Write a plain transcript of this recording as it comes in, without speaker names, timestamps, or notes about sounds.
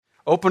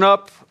Open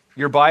up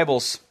your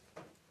Bibles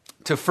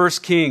to 1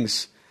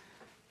 Kings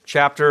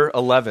chapter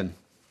 11.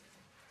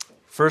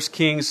 1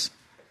 Kings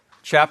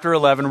chapter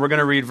 11, we're going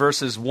to read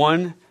verses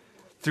 1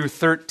 through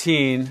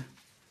 13,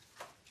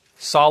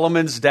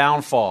 Solomon's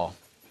downfall.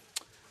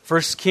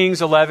 1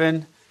 Kings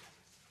 11,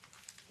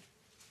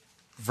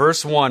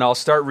 verse 1, I'll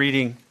start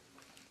reading.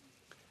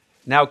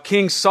 Now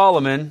King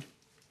Solomon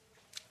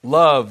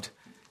loved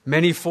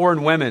many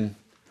foreign women,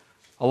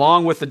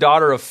 along with the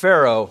daughter of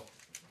Pharaoh,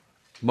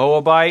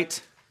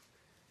 Moabite,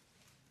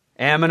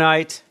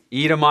 Ammonite,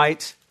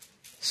 Edomite,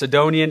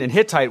 Sidonian, and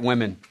Hittite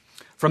women,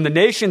 from the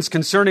nations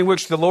concerning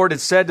which the Lord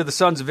had said to the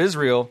sons of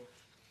Israel,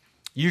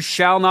 "You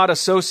shall not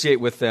associate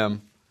with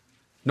them,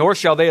 nor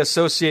shall they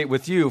associate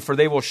with you, for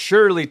they will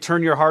surely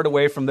turn your heart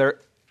away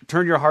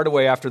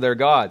after their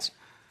gods."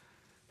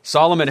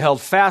 Solomon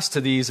held fast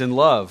to these in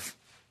love.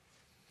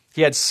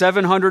 He had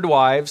 700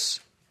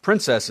 wives,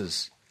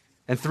 princesses,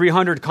 and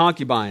 300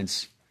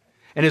 concubines,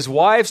 and his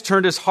wives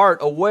turned his heart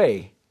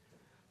away.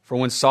 For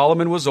when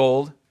Solomon was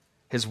old,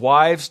 his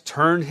wives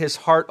turned his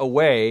heart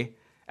away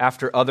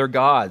after other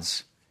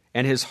gods,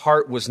 and his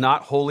heart was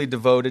not wholly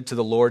devoted to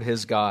the Lord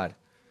his God,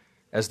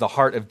 as the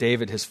heart of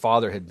David his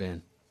father had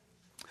been.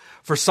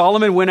 For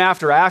Solomon went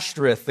after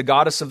Ashtoreth, the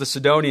goddess of the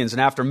Sidonians,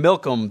 and after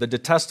Milcom, the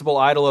detestable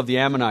idol of the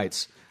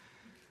Ammonites.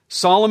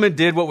 Solomon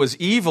did what was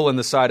evil in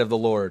the sight of the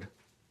Lord,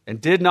 and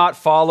did not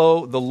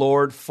follow the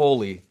Lord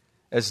fully,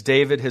 as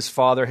David his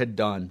father had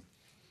done.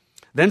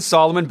 Then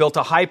Solomon built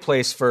a high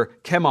place for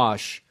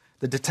Chemosh,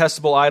 the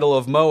detestable idol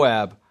of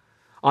Moab,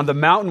 on the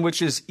mountain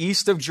which is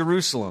east of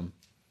Jerusalem,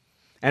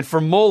 and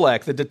for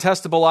Molech, the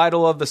detestable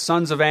idol of the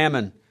sons of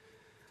Ammon.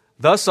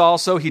 Thus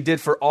also he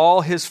did for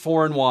all his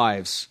foreign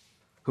wives,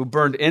 who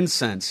burned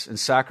incense and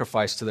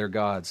sacrificed to their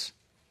gods.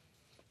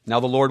 Now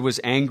the Lord was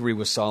angry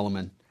with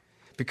Solomon,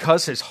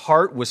 because his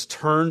heart was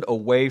turned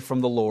away from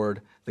the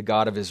Lord, the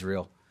God of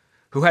Israel,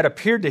 who had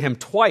appeared to him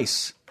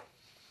twice,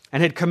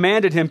 and had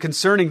commanded him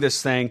concerning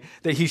this thing,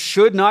 that he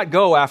should not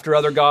go after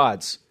other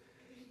gods.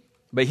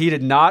 But he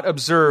did not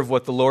observe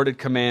what the Lord had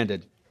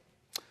commanded.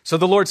 So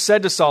the Lord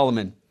said to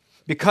Solomon,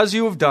 "Because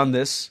you have done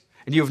this,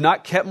 and you have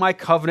not kept my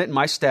covenant and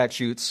my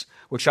statutes,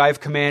 which I have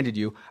commanded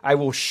you, I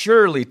will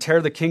surely tear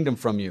the kingdom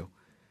from you,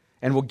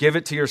 and will give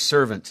it to your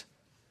servant.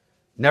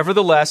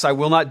 Nevertheless, I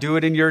will not do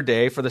it in your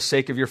day for the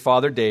sake of your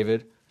father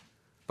David,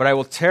 but I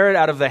will tear it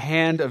out of the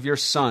hand of your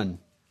son.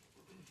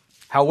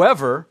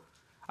 However,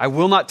 I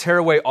will not tear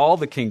away all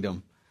the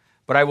kingdom,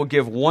 but I will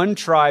give one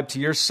tribe to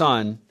your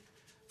son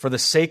for the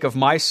sake of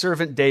my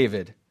servant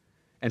David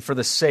and for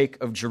the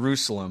sake of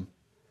Jerusalem,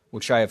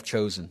 which I have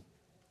chosen."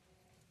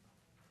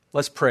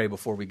 Let's pray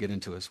before we get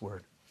into his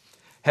word.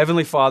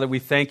 Heavenly Father, we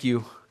thank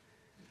you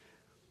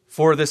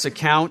for this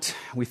account.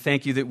 We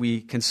thank you that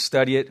we can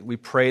study it. We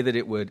pray that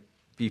it would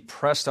be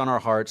pressed on our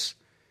hearts.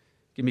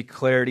 Give me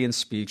clarity in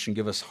speech and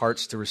give us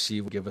hearts to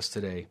receive. Give us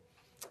today.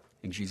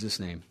 In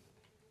Jesus' name,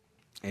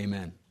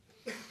 amen.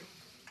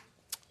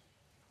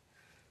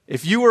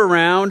 If you were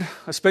around,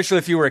 especially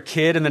if you were a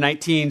kid in the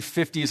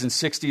 1950s and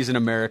 60s in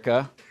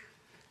America,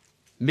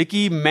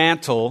 Mickey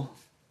Mantle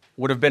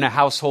would have been a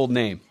household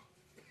name.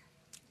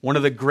 One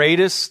of the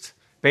greatest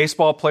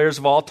baseball players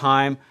of all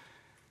time,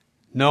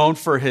 known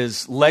for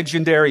his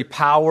legendary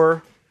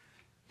power,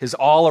 his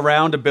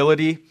all-around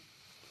ability.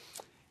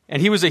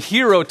 And he was a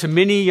hero to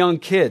many young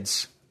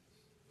kids.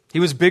 He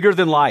was bigger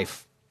than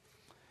life.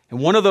 And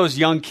one of those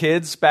young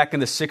kids back in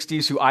the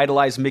 60s who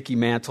idolized Mickey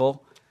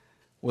Mantle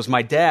was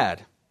my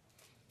dad.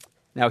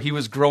 Now, he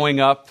was growing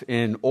up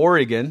in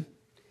Oregon,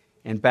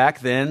 and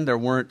back then there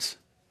weren't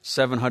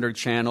 700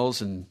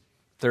 channels and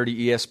 30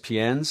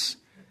 ESPNs.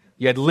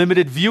 You had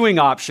limited viewing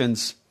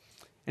options.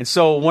 And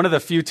so one of the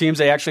few teams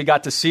they actually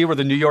got to see were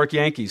the New York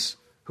Yankees,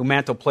 who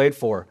Mantle played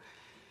for.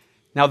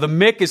 Now, the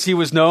Mick, as he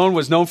was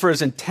known for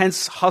his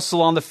intense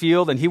hustle on the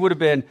field, and he would have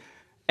been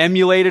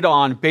emulated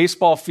on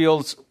baseball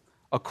fields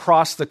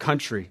across the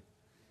country.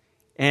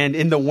 And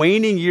in the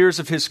waning years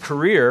of his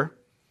career,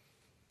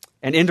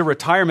 and into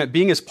retirement,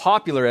 being as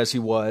popular as he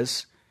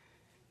was,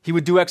 he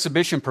would do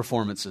exhibition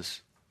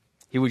performances.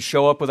 He would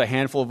show up with a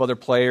handful of other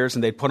players,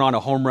 and they'd put on a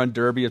home run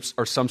derby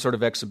or some sort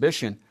of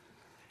exhibition.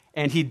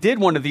 And he did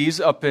one of these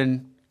up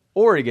in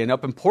Oregon,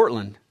 up in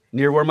Portland,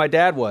 near where my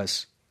dad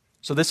was.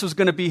 So this was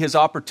going to be his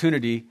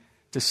opportunity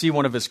to see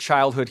one of his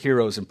childhood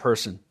heroes in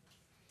person.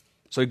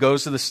 So he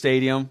goes to the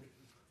stadium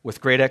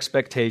with great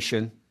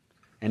expectation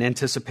and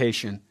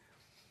anticipation.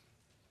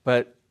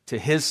 But to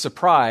his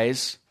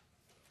surprise,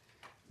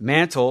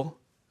 Mantle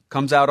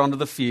comes out onto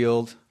the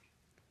field,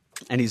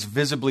 and he's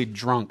visibly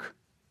drunk.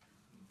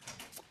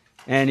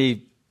 And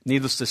he,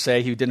 needless to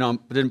say, he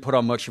didn't put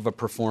on much of a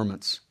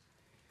performance.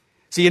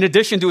 See, in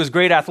addition to his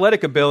great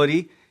athletic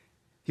ability,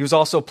 he was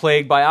also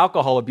plagued by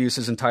alcohol abuse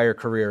his entire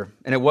career.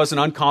 And it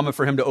wasn't uncommon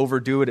for him to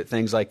overdo it at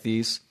things like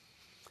these.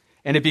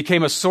 And it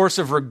became a source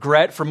of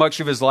regret for much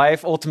of his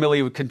life. Ultimately,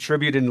 it would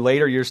contribute in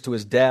later years to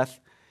his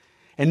death.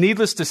 And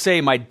needless to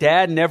say, my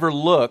dad never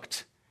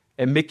looked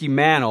at Mickey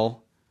Mantle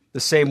the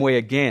same way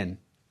again.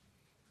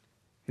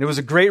 And it was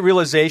a great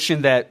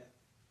realization that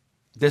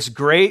this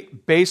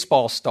great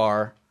baseball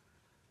star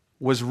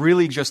was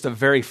really just a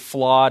very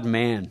flawed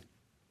man.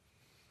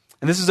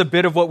 And this is a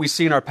bit of what we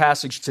see in our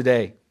passage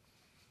today.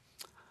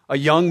 A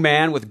young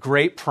man with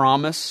great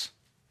promise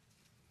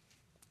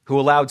who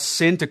allowed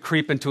sin to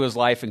creep into his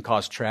life and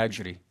cause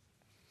tragedy.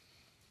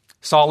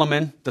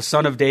 Solomon, the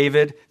son of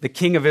David, the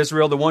king of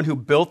Israel, the one who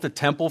built the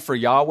temple for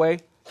Yahweh,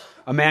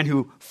 a man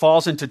who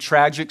falls into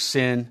tragic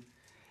sin,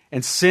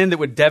 and sin that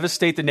would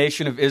devastate the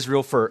nation of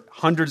Israel for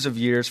hundreds of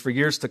years, for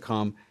years to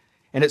come.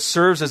 And it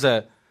serves as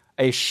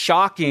a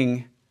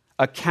shocking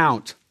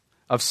account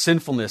of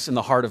sinfulness in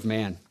the heart of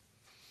man.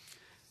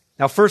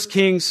 Now, 1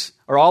 Kings,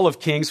 or all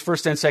of Kings,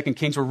 1st and 2nd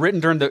Kings, were written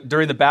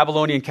during the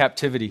Babylonian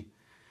captivity.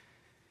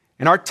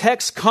 And our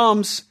text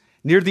comes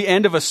near the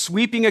end of a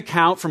sweeping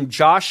account from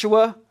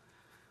Joshua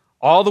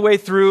all the way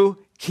through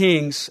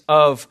Kings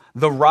of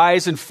the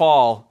rise and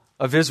fall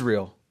of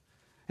Israel.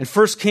 And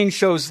 1 Kings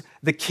shows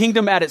the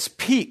kingdom at its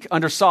peak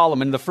under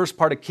Solomon, the first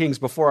part of Kings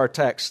before our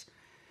text.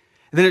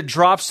 And then it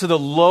drops to the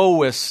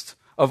lowest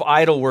of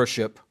idol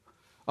worship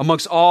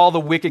amongst all the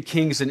wicked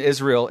kings in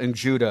Israel and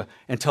Judah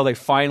until they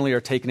finally are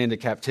taken into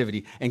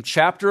captivity. And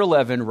chapter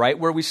 11, right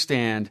where we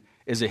stand,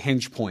 is a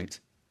hinge point.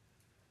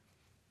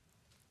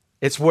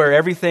 It's where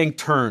everything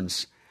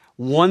turns.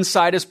 One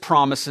side is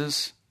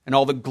promises and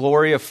all the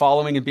glory of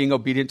following and being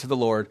obedient to the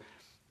Lord,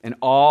 and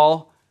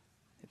all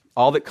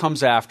that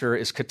comes after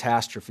is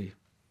catastrophe.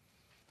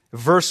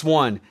 Verse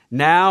 1,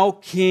 now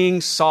King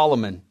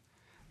Solomon.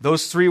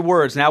 Those three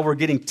words, now we're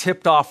getting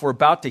tipped off. We're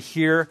about to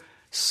hear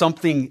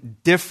something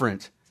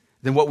different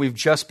than what we've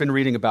just been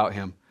reading about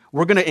him.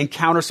 We're going to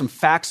encounter some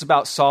facts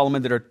about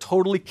Solomon that are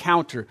totally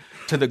counter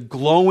to the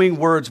glowing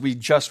words we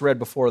just read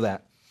before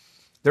that.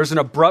 There's an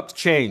abrupt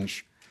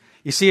change.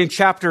 You see, in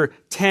chapter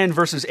 10,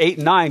 verses 8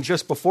 and 9,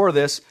 just before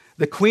this,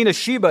 the Queen of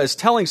Sheba is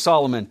telling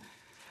Solomon,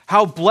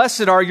 how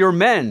blessed are your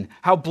men,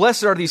 how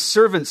blessed are these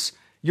servants,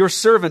 your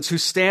servants who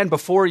stand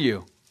before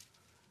you.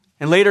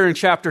 And later in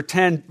chapter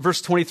 10,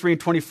 verse 23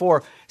 and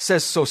 24,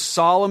 says, so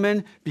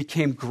Solomon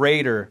became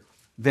greater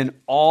than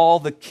all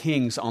the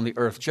kings on the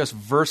earth, just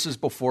verses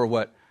before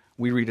what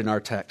we read in our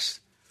text.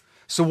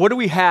 So what do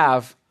we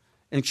have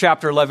in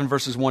chapter 11,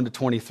 verses 1 to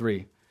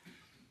 23?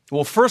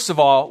 Well, first of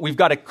all, we've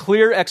got a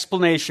clear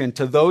explanation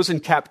to those in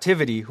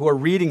captivity who are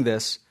reading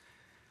this,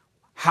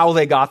 how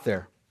they got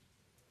there,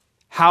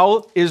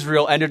 how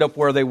Israel ended up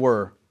where they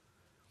were.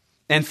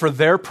 And for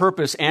their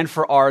purpose and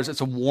for ours,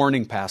 it's a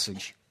warning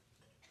passage.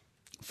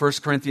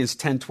 1 Corinthians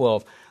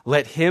 10:12,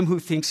 let him who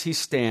thinks he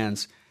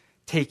stands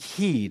take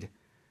heed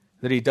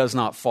that he does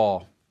not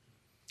fall.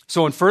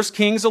 So in 1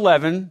 Kings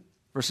 11,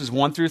 verses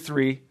 1 through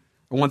 3,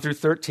 or 1 through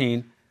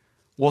 13,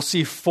 we'll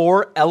see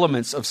four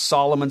elements of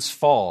Solomon's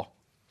fall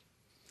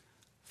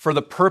for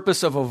the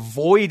purpose of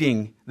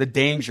avoiding the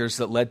dangers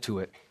that led to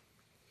it.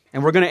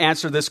 And we're going to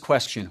answer this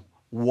question.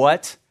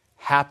 What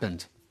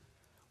happened?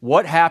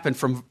 What happened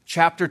from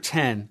chapter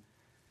 10,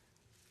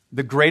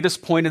 the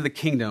greatest point of the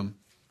kingdom,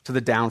 to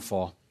the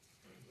downfall?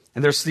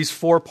 And there's these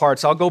four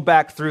parts. I'll go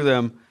back through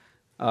them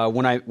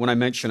when I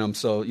mention them,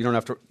 so you don't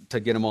have to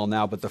get them all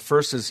now. But the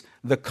first is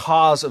the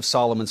cause of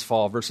Solomon's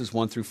fall, verses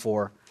 1 through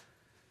 4.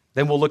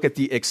 Then we'll look at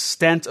the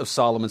extent of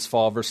Solomon's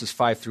fall, verses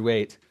 5 through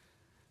 8.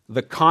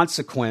 The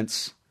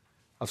consequence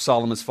of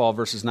Solomon's fall,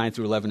 verses 9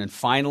 through 11. And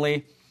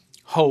finally,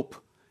 hope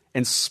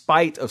in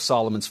spite of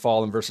Solomon's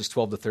fall, in verses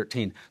 12 to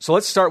 13. So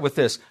let's start with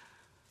this.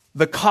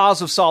 The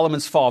cause of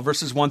Solomon's fall,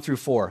 verses 1 through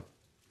 4.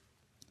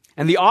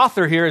 And the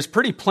author here is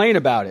pretty plain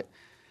about it.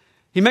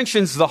 He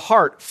mentions the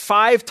heart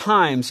 5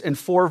 times in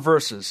 4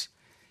 verses.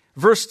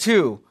 Verse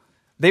 2,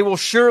 they will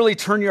surely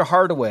turn your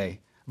heart away.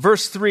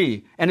 Verse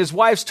 3, and his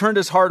wives turned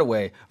his heart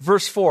away.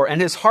 Verse 4,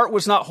 and his heart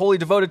was not wholly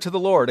devoted to the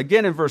Lord.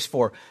 Again in verse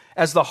 4,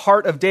 as the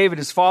heart of David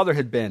his father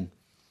had been.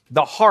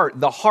 The heart,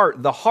 the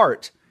heart, the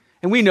heart.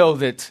 And we know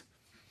that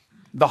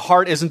the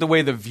heart isn't the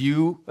way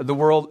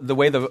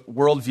the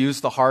world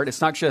views the heart.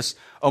 It's not just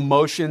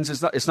emotions.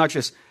 It's not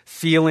just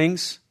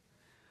feelings.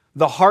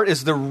 The heart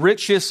is the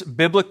richest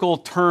biblical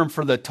term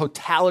for the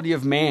totality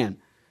of man.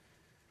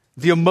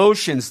 The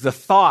emotions, the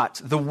thought,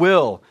 the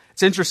will.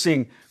 It's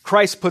interesting,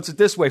 Christ puts it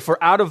this way,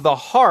 for out of the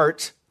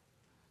heart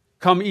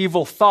come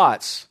evil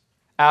thoughts.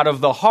 Out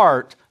of the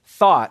heart,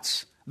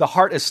 thoughts. The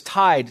heart is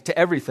tied to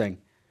everything.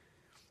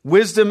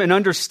 Wisdom and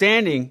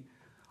understanding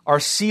are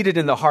seated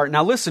in the heart.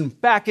 Now listen,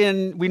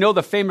 we know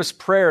the famous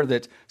prayer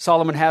that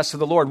Solomon has to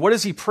the Lord. What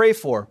does he pray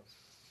for?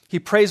 He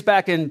prays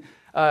back in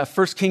 1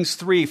 Kings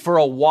 3 for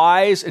a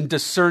wise and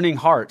discerning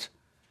heart.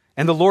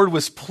 And the Lord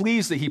was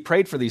pleased that he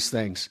prayed for these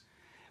things.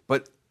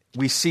 But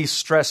we see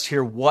stressed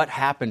here what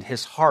happened.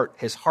 His heart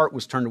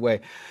was turned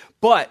away.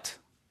 But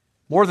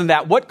more than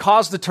that, what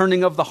caused the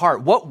turning of the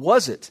heart? What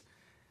was it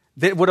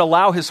that would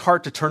allow his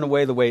heart to turn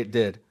away the way it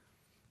did?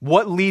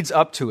 What leads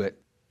up to it?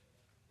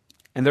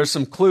 And there's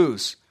some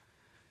clues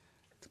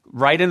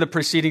right in the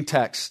preceding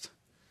text.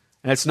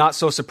 And it's not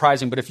so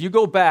surprising. But if you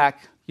go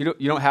back, you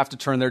don't have to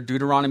turn there.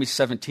 Deuteronomy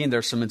 17,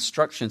 there's some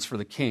instructions for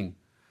the king.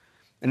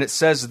 And it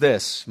says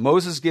this,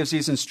 Moses gives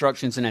these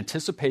instructions in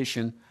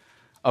anticipation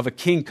of a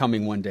king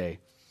coming one day.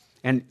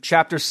 And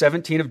chapter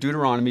 17 of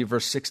Deuteronomy,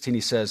 verse 16,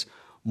 he says,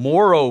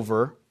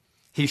 "Moreover,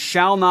 he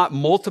shall not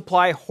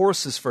multiply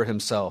horses for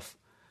himself,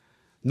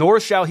 nor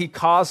shall he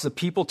cause the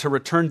people to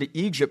return to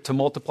Egypt to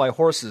multiply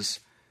horses.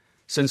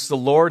 Since the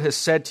Lord has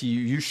said to you,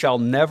 you shall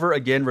never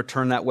again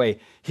return that way.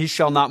 He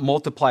shall not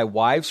multiply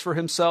wives for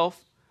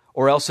himself,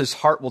 or else his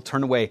heart will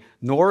turn away,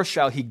 nor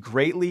shall he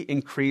greatly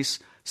increase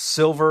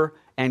silver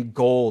and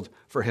gold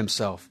for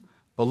himself."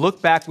 But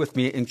look back with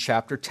me in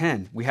chapter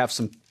 10. We have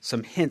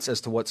some hints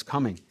as to what's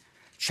coming.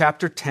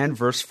 Chapter 10,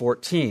 verse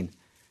 14.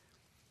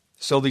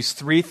 So these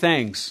three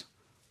things,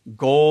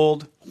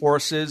 gold,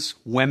 horses,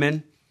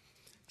 women.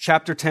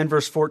 Chapter 10,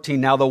 verse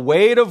 14. Now the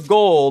weight of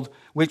gold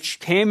which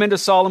came into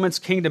Solomon's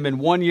kingdom in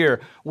 1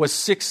 year was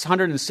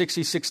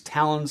 666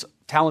 talents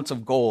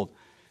of gold.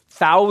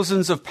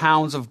 Thousands of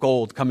pounds of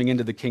gold coming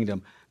into the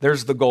kingdom.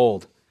 There's the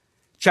gold.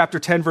 Chapter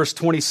 10, verse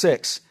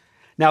 26.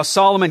 Now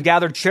Solomon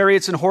gathered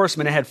chariots and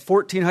horsemen and had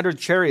 1,400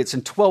 chariots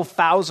and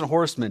 12,000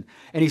 horsemen.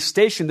 And he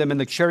stationed them in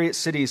the chariot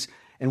cities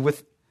and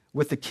with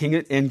the king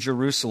in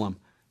Jerusalem.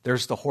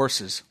 There's the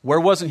horses. Where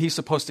wasn't he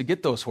supposed to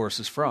get those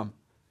horses from?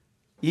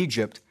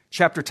 Egypt.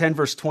 Chapter 10,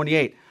 verse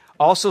 28.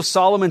 Also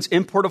Solomon's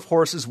import of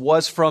horses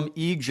was from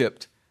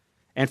Egypt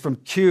and from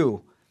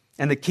Kue.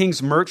 And the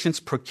king's merchants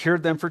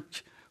procured them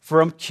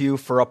from Kue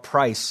for a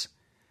price.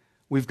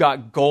 We've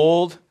got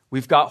gold,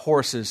 we've got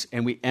horses,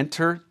 and we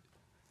enter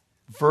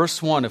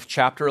verse 1 of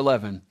chapter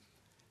 11,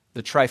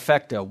 the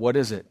trifecta. What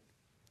is it?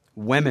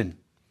 Women.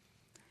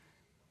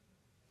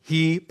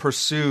 He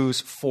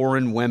pursues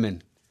foreign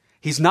women.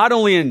 He's not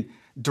only in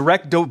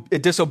direct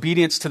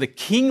disobedience to the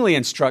kingly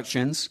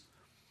instructions,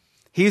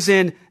 he's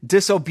in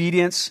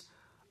disobedience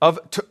of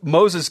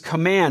Moses'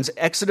 commands.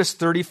 Exodus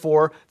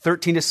 34,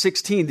 13 to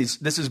 16.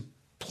 This is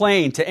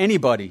plain to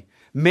anybody.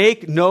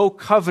 Make no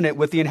covenant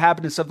with the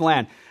inhabitants of the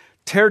land.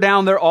 Tear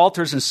down their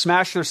altars and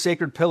smash their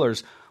sacred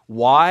pillars.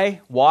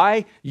 Why?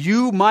 Why?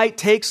 You might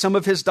take some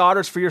of his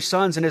daughters for your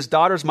sons, and his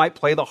daughters might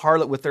play the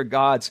harlot with their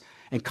gods,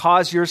 and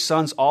cause your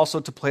sons also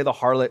to play the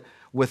harlot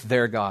with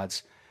their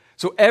gods.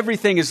 So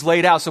everything is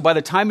laid out. So by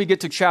the time we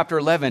get to chapter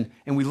 11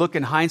 and we look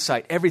in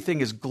hindsight,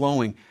 everything is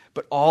glowing,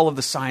 but all of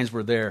the signs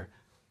were there.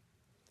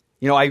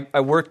 You know, I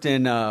worked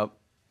in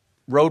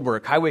road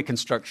work, highway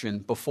construction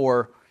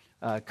before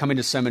coming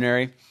to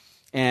seminary,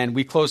 and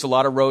we closed a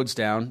lot of roads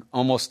down.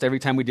 Almost every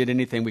time we did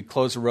anything, we'd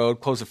close a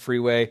road, close a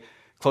freeway,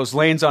 close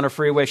lanes on a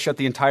freeway, shut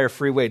the entire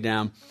freeway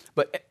down.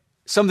 But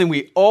something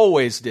we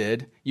always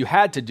did, you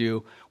had to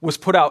do, was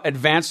put out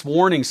advanced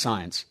warning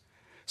signs.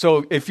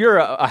 So if you're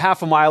a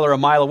half a mile or a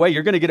mile away,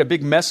 you're going to get a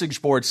big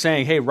message board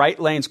saying, hey, right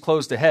lane's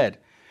closed ahead.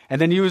 And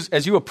then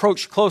as you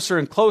approach closer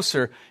and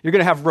closer, you're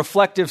going to have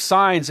reflective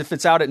signs if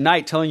it's out at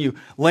night telling you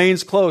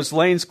lanes closed,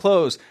 lanes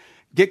closed.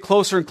 Get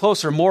closer and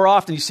closer. More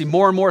often, you see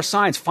more and more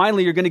signs.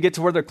 Finally, you're going to get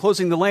to where they're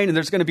closing the lane and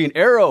there's going to be an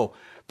arrow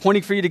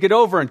pointing for you to get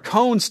over and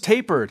cones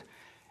tapered.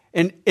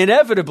 And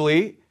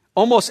inevitably,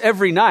 almost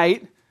every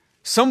night,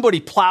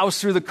 somebody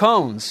plows through the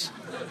cones.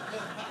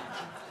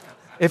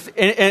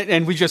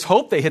 And we just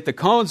hope they hit the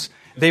cones.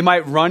 They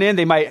might run in.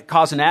 They might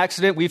cause an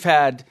accident. We've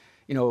had,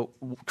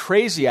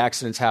 crazy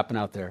accidents happen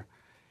out there.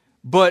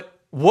 But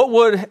what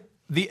would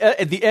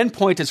the end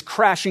point is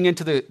crashing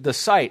into the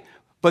site.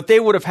 But they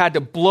would have had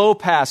to blow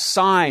past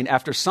sign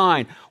after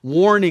sign,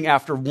 warning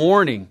after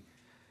warning.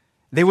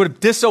 They would have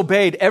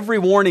disobeyed every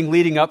warning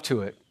leading up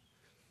to it.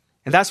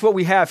 And that's what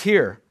we have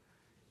here.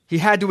 He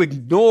had to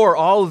ignore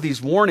all of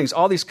these warnings,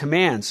 all these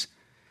commands.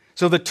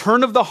 So the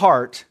turn of the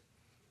heart,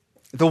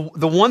 the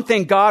one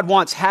thing God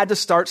wants had to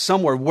start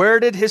somewhere. Where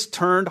did his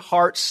turned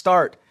heart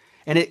start?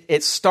 And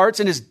it starts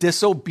in his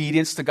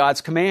disobedience to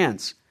God's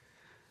commands.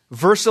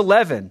 Verse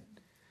 11,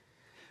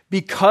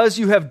 because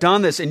you have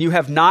done this and you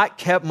have not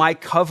kept my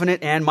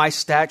covenant and my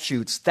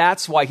statutes,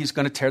 that's why he's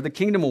going to tear the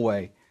kingdom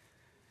away.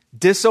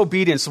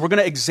 Disobedience. So we're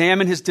going to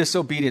examine his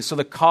disobedience. So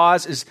the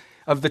cause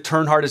of the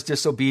turned heart is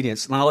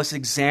disobedience. Now let's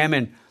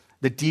examine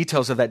the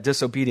details of that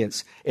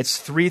disobedience. It's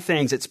three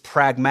things. It's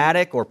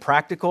pragmatic or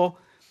practical,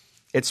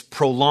 it's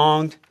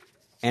prolonged,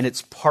 and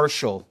it's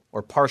partial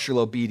or partial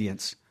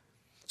obedience.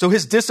 So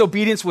his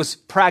disobedience was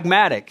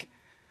pragmatic.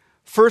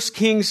 1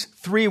 Kings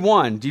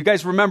 3:1. Do you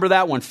guys remember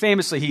that one?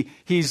 Famously,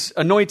 he's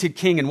anointed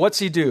king, and what's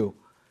he do?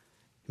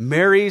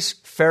 Marries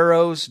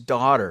Pharaoh's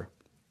daughter.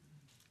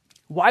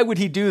 Why would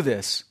he do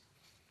this?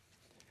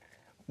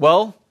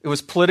 Well, it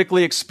was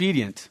politically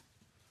expedient.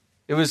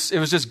 It was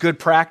just good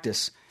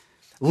practice.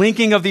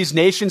 Linking of these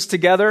nations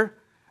together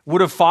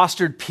would have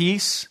fostered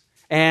peace,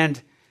 and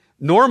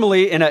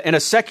normally in a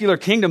secular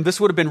kingdom,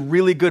 this would have been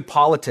really good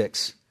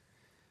politics.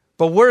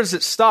 But where does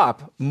it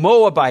stop?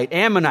 Moabite,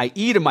 Ammonite,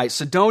 Edomite,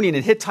 Sidonian,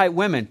 and Hittite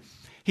women.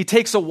 He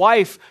takes a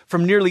wife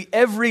from nearly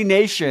every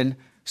nation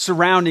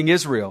surrounding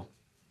Israel.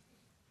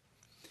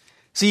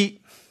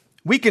 See,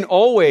 we can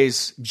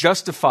always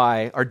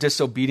justify our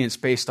disobedience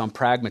based on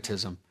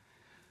pragmatism.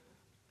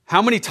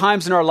 How many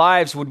times in our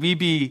lives would we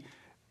be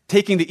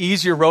taking the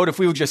easier road if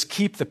we would just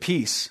keep the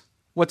peace?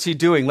 What's he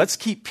doing? Let's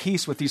keep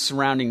peace with these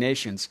surrounding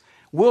nations.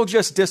 We'll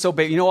just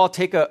disobey. I'll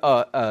take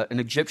an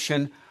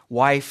Egyptian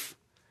wife,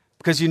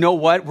 Because you know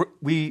what?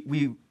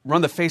 We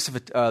run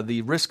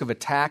the risk of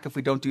attack if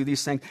we don't do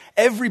these things.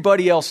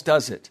 Everybody else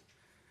does it.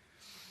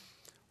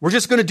 We're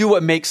just going to do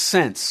what makes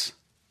sense.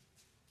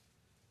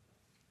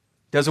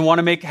 Doesn't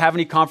want to have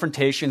any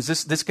confrontations.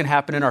 This can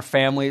happen in our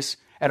families,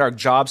 at our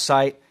job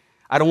site.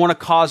 I don't want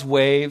to cause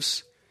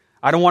waves.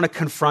 I don't want to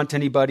confront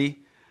anybody.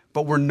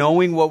 But we know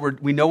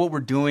what we're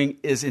doing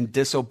is in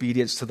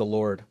disobedience to the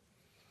Lord.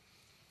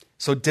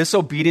 So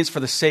disobedience for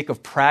the sake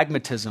of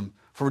pragmatism,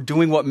 for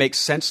doing what makes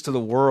sense to the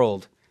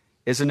world,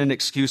 isn't an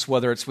excuse,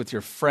 whether it's with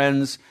your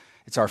friends,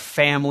 it's our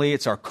family,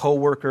 it's our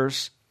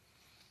coworkers.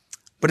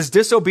 But his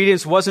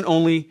disobedience wasn't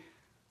only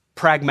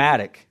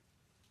pragmatic,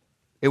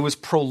 it was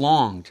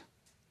prolonged.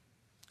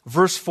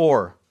 Verse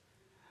 4,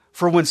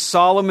 for when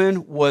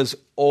Solomon was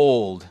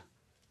old,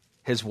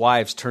 his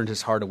wives turned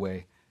his heart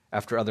away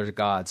after other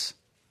gods.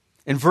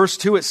 In verse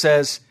 2 it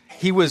says,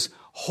 he was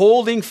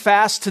holding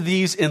fast to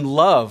these in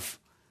love.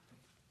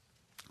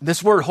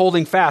 This word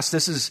holding fast,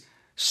 this is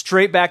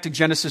straight back to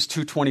Genesis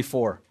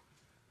 2:24.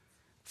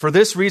 For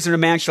this reason a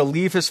man shall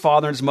leave his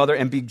father and his mother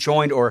and be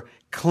joined or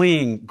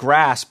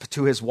grasp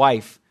to his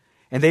wife,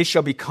 and they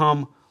shall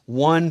become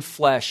one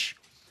flesh.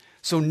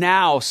 So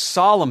now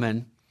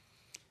Solomon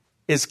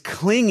is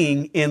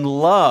clinging in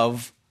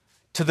love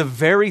to the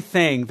very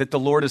thing that the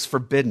Lord has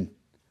forbidden.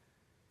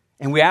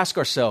 And we ask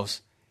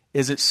ourselves,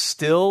 is it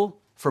still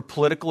for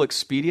political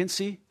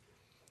expediency?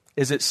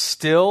 Is it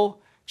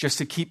still just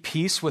to keep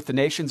peace with the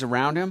nations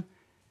around him?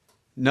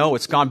 No,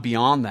 it's gone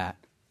beyond that.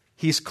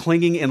 He's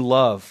clinging in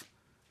love.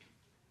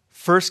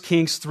 1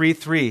 Kings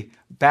 3:3,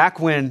 back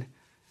when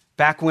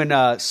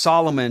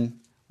Solomon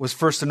was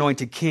first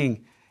anointed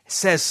king, it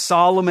says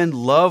Solomon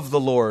loved the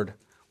Lord,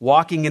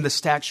 walking in the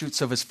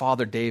statutes of his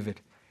father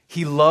David.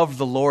 He loved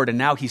the Lord, and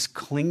now he's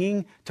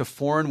clinging to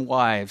foreign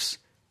wives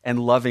and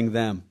loving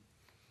them.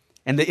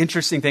 And the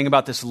interesting thing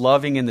about this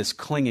loving and this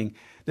clinging,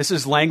 this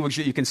is language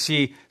that you can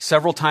see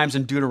several times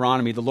in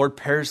Deuteronomy. The Lord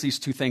pairs these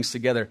two things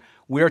together.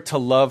 We are to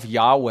love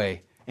Yahweh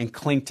and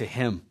cling to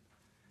him.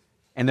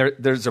 And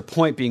there's a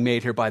point being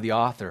made here by the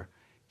author.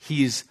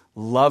 He's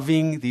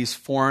loving these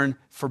foreign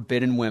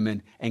forbidden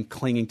women and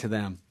clinging to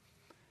them.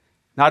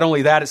 Not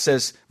only that, it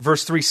says,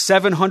 verse 3,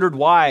 700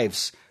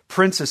 wives,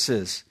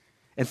 princesses,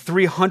 and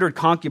 300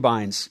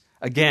 concubines.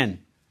 Again,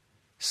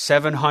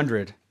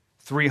 700,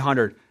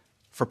 300.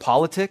 For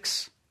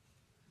politics?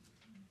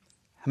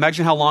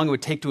 Imagine how long it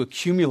would take to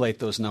accumulate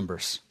those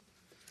numbers.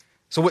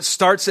 So what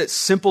starts at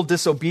simple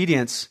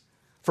disobedience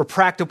for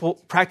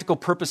practical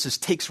purposes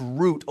takes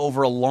root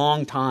over a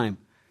long time.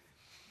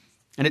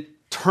 And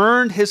it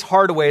turned his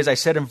heart away, as I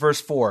said in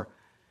verse 4.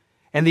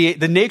 And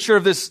the nature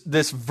of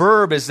this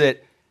verb is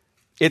that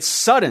it's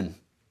sudden.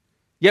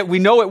 Yet we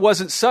know it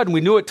wasn't sudden.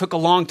 We knew it took a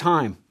long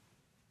time.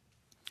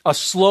 A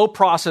slow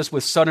process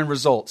with sudden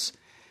results.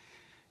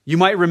 You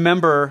might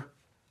remember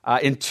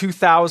in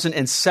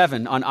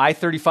 2007 on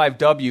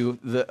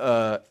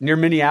I-35W near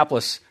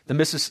Minneapolis,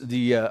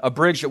 a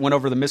bridge that went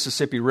over the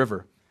Mississippi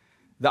River.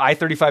 The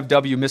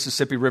I-35W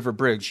Mississippi River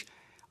Bridge.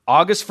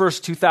 August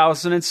 1st,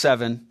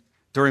 2007,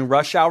 during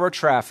rush hour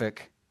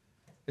traffic,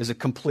 is a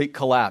complete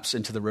collapse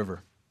into the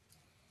river.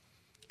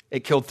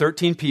 It killed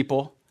 13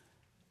 people.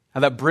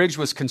 Now, that bridge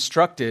was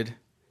constructed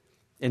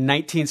in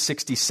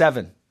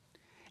 1967.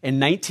 In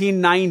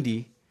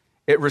 1990,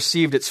 it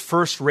received its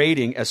first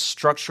rating as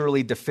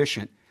structurally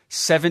deficient,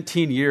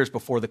 17 years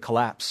before the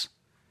collapse.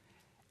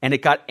 And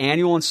it got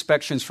annual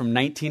inspections from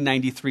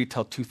 1993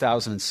 till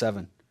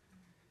 2007.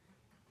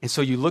 And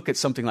so you look at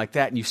something like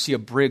that and you see a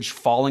bridge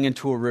falling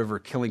into a river,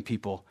 killing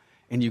people,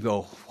 and you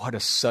go, what a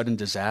sudden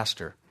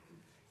disaster.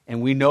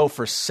 And we know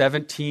for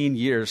 17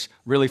 years,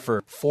 really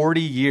for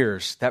 40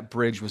 years, that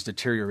bridge was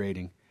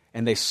deteriorating.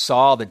 And they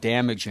saw the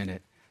damage in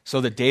it. So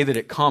the day that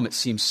it come, it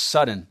seems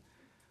sudden,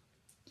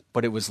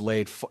 but it was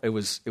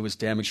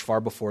damaged far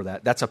before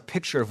that. That's a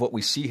picture of what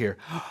we see here.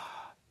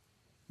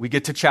 We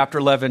get to chapter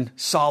 11,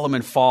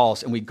 Solomon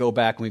falls, and we go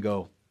back and we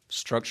go,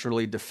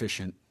 structurally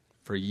deficient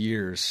for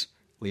years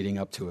leading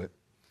up to it.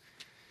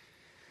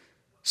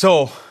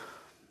 So,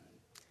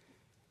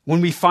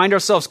 when we find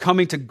ourselves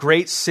coming to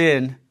great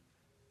sin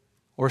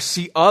or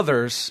see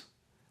others,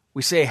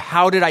 we say,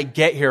 how did I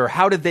get here? Or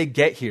how did they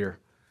get here?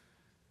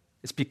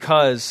 It's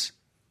because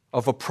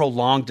of a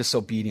prolonged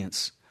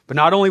disobedience. But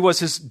not only was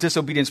his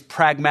disobedience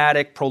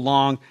pragmatic,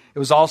 prolonged, it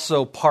was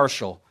also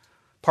partial.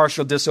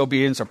 Partial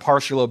disobedience or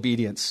partial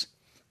obedience.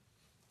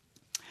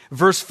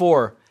 Verse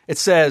 4, it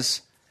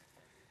says,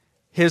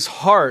 his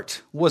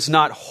heart was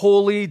not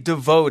wholly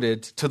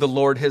devoted to the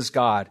Lord his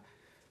God.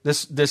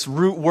 This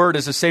root word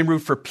is the same root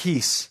for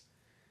peace.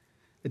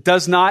 It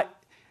does not,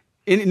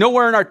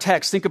 nowhere in our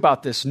text, think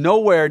about this,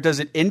 nowhere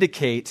does it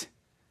indicate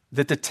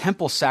that the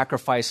temple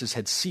sacrifices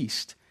had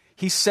ceased.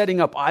 He's setting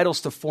up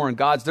idols to foreign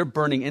gods. They're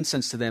burning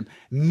incense to them.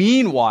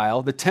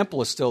 Meanwhile, the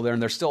temple is still there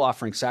and they're still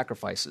offering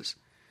sacrifices.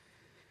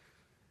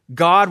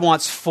 God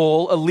wants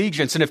full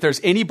allegiance. And if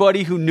there's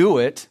anybody who knew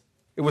it,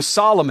 it was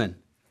Solomon.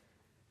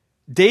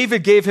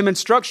 David gave him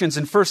instructions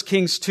in 1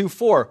 Kings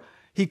 2:4.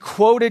 he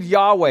quoted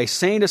Yahweh,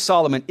 saying to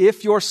Solomon,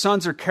 if your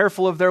sons are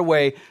careful of their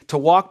way to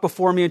walk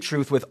before me in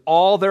truth with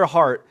all their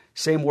heart,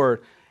 same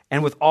word,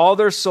 and with all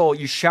their soul,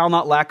 you shall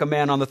not lack a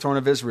man on the throne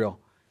of Israel.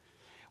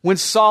 When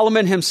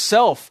Solomon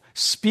himself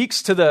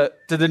speaks to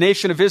the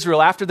nation of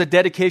Israel after the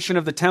dedication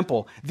of the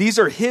temple, these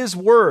are his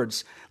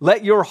words.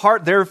 Let your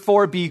heart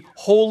therefore be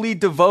wholly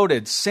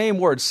devoted, same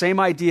word, same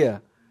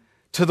idea,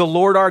 to the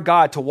Lord our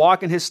God, to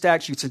walk in his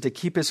statutes and to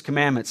keep his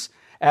commandments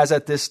as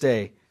at this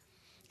day.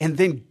 And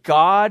then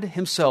God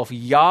himself,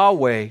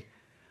 Yahweh,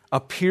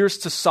 appears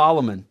to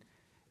Solomon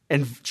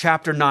in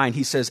chapter 9.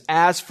 He says,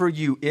 as for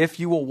you, if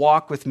you will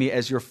walk with me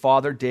as your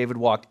father David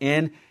walked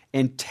in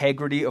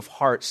integrity of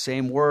heart,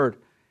 same word,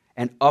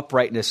 and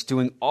uprightness,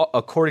 doing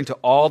according to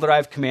all that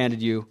I've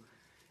commanded you,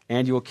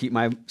 and you will keep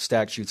my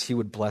statutes, he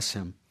would bless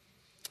him.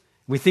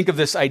 We think of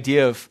this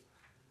idea of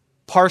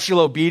partial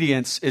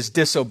obedience is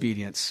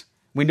disobedience.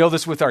 We know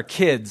this with our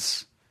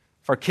kids.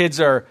 If our kids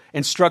are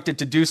instructed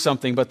to do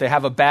something, but they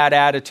have a bad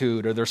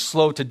attitude or they're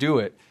slow to do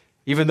it,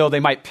 even though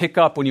they might pick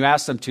up when you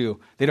ask them to,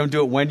 they don't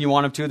do it when you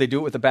want them to, they do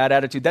it with a bad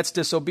attitude, that's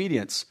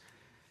disobedience.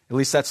 At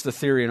least that's the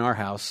theory in our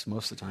house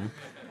most of the time.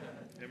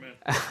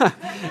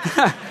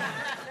 Amen.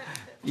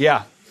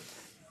 Yeah.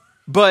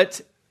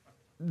 But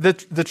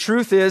the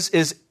truth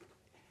is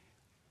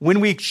when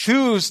we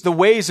choose the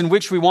ways in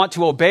which we want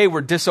to obey,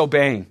 we're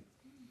disobeying.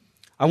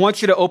 I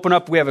want you to open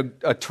up, we have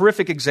a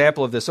terrific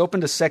example of this.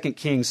 Open to 2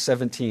 Kings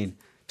 17.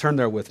 Turn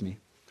there with me.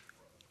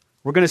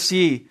 We're going to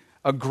see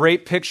a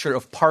great picture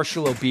of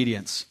partial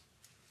obedience.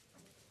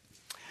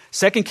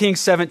 2 Kings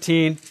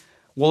 17,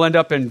 we'll end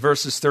up in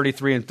verses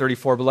 33 and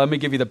 34, but let me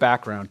give you the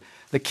background.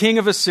 The king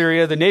of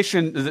Assyria, the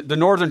nation, the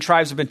northern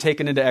tribes have been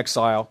taken into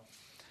exile,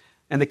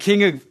 and the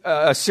king of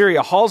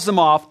Assyria hauls them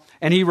off,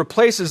 and he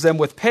replaces them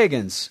with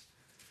pagans.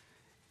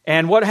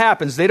 And what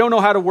happens? They don't know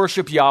how to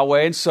worship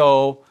Yahweh, and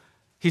so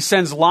he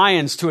sends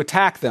lions to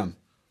attack them.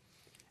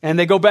 And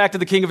they go back to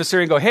the king of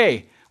Assyria and go,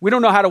 hey, we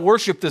don't know how to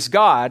worship this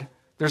God.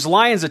 There's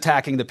lions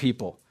attacking the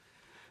people.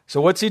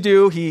 So what's he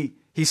do?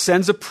 He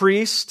sends a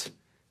priest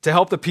to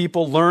help the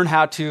people learn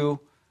how to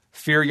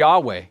fear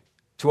Yahweh,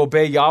 to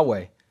obey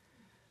Yahweh.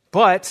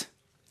 But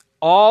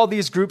all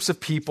these groups of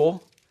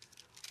people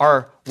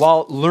are,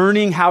 while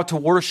learning how to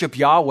worship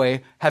Yahweh,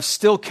 have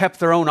still kept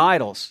their own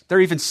idols.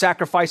 They're even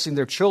sacrificing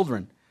their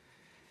children.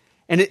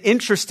 And it's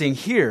interesting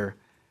here,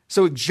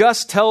 so it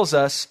just tells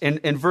us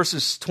in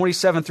verses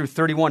 27 through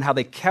 31 how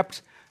they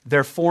kept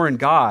their foreign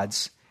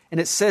gods. And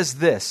it says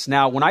this.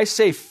 Now, when I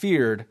say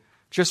feared,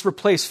 just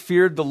replace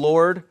feared the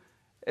Lord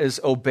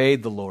as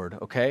obeyed the Lord,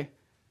 okay?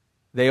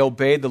 They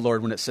obeyed the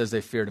Lord when it says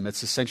they feared him.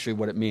 It's essentially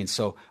what it means.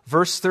 So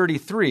verse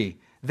 33,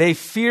 they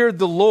feared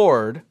the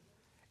Lord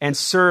and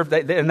served,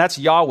 and that's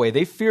Yahweh.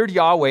 They feared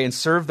Yahweh and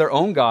served their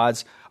own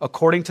gods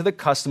according to the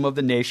custom of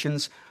the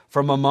nations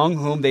from among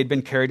whom they'd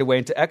been carried away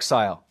into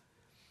exile.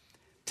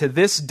 To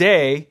this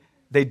day,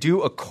 they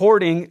do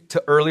according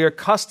to earlier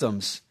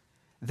customs.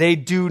 They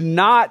do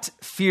not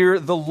fear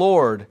the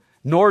Lord,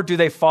 nor do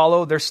they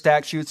follow their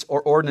statutes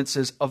or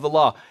ordinances of the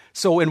law.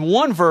 So in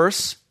one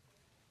verse,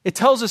 it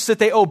tells us that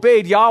they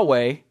obeyed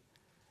Yahweh,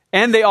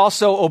 and they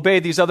also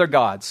obeyed these other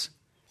gods.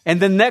 And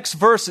the next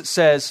verse, it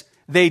says,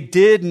 they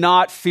did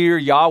not fear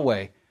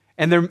Yahweh.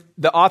 And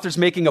the author's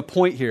making a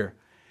point here,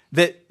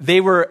 that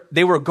they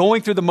were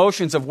going through the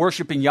motions of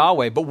worshiping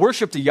Yahweh, but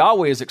worship to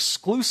Yahweh is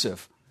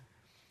exclusive.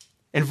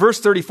 And verse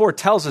 34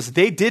 tells us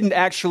they didn't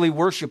actually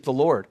worship the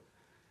Lord.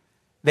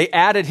 They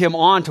added him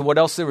on to what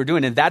else they were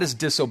doing, and that is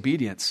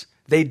disobedience.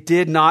 They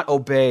did not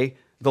obey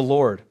the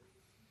Lord.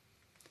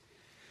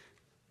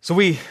 So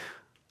we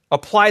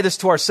apply this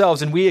to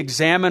ourselves, and we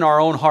examine our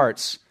own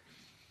hearts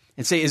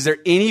and say, is there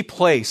any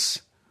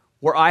place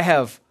where I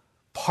have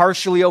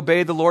partially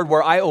obeyed the Lord,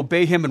 where I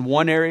obey him in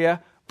one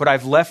area, but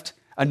I've left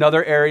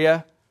another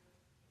area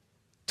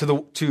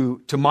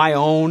to my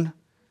own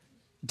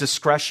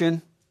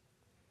discretion?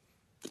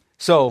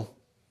 So,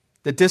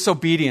 the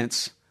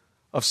disobedience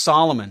of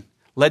Solomon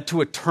led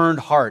to a turned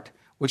heart,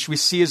 which we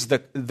see as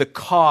the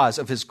cause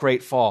of his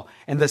great fall.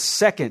 And the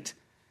second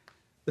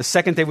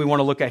thing we want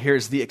to look at here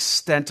is the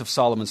extent of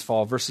Solomon's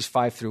fall, verses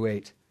 5 through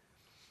 8.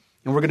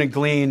 And we're going to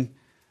glean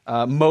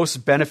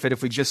most benefit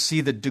if we just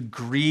see the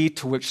degree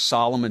to which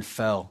Solomon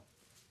fell.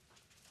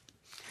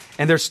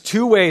 And there's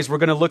two ways we're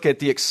going to look at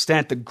the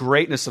extent, the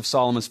greatness of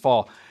Solomon's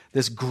fall.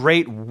 This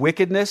great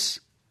wickedness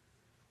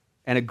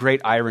and a great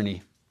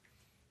irony.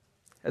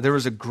 There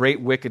was a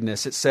great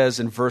wickedness. It says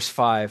in verse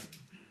 5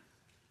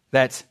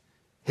 that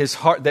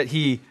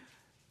he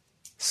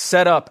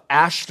set up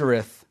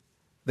Ashtoreth,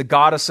 the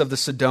goddess of the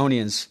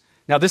Sidonians.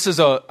 Now, this is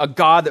a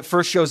god that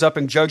first shows up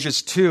in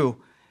Judges 2,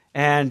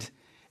 and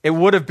it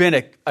would have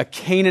been a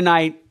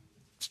Canaanite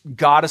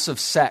goddess of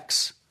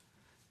sex.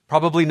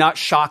 Probably not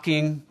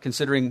shocking,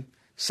 considering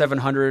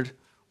 700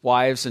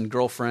 wives and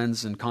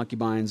girlfriends and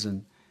concubines,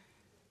 and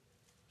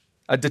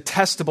a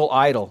detestable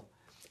idol.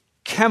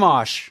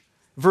 Chemosh,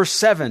 verse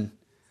 7,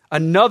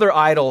 another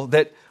idol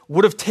that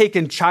would have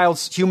taken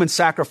human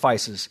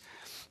sacrifices.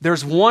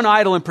 There's one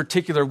idol in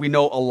particular we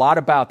know a lot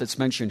about that's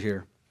mentioned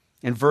here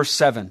in verse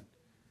 7.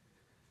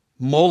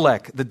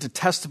 Molech, the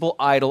detestable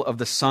idol of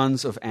the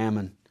sons of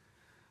Ammon.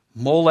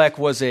 Molech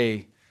was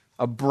a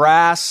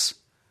brass,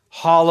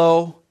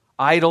 hollow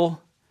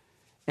idol,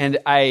 and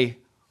I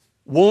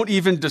won't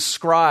even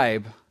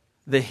describe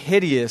the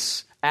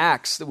hideous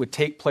acts that would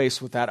take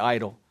place with that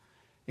idol,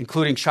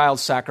 including child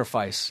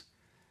sacrifice.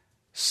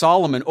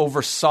 Solomon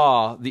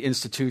oversaw the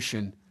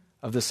institution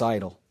of this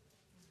idol.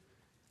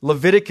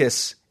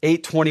 Leviticus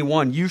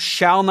 8:21, you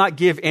shall not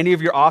give any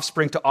of your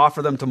offspring to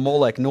offer them to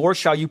Molech, nor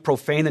shall you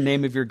profane the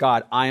name of your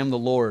God. I am the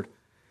Lord.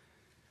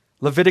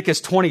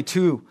 Leviticus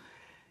 22,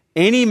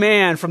 any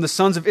man from the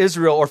sons of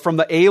Israel or from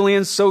the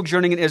aliens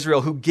sojourning in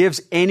Israel who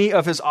gives any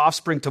of his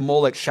offspring to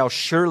Molech shall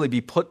surely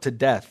be put to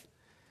death.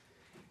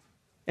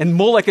 And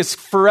Molech is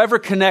forever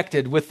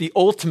connected with the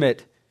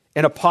ultimate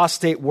and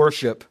apostate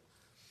worship.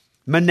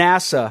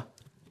 Manasseh,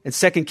 in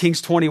 2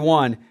 Kings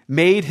 21,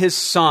 made his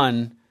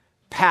son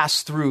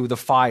pass through the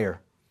fire.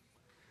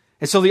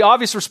 And so the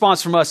obvious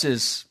response from us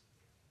is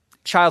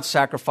child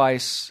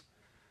sacrifice,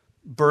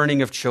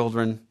 burning of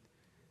children.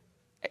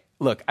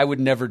 Look, I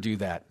would never do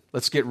that.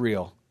 Let's get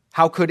real.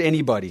 How could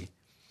anybody?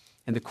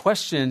 And the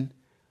question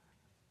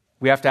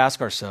we have to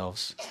ask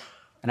ourselves,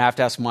 and I have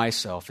to ask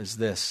myself, is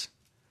this: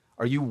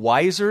 are you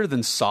wiser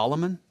than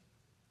Solomon?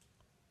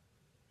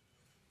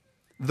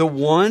 The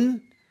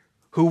one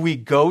who we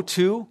go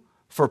to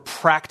for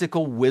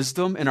practical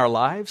wisdom in our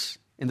lives,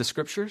 in the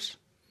scriptures?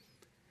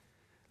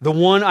 The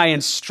one I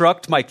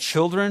instruct my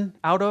children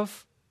out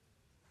of?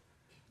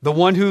 The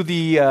one who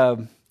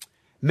the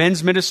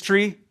men's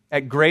ministry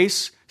at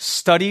Grace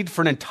studied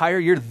for an entire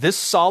year? This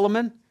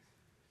Solomon?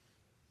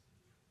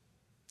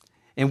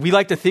 And we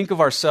like to think of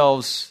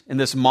ourselves in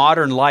this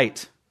modern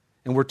light,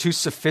 and we're too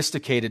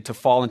sophisticated to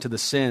fall into the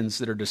sins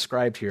that are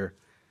described here.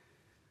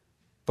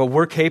 But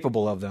we're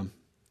capable of them.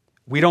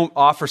 We don't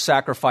offer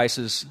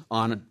sacrifices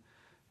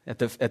at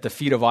the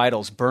feet of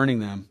idols, burning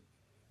them.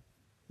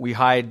 We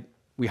hide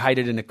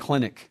it in a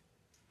clinic.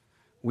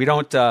 We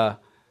don't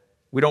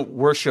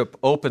worship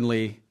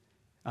openly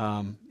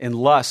in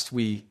lust.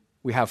 We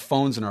have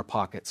phones in our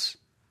pockets.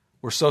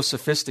 We're so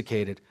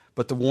sophisticated.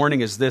 But the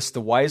warning is this: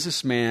 the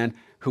wisest man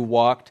who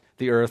walked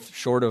the earth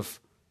short of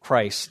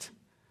Christ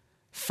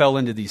fell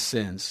into these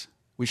sins.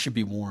 We should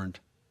be warned.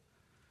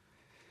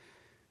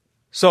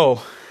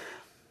 So,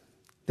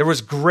 there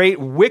was great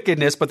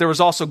wickedness, but there was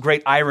also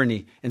great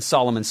irony in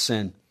Solomon's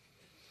sin.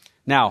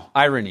 Now,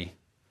 irony.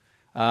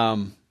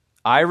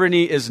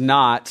 Irony is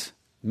not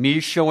me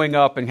showing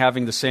up and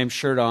having the same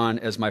shirt on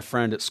as my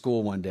friend at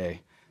school one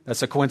day.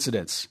 That's a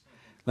coincidence.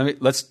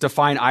 Let's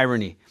define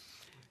irony.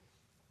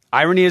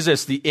 Irony is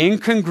this: the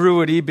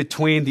incongruity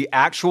between the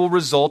actual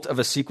result of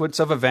a sequence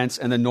of events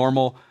and the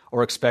normal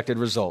or expected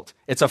result.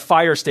 It's a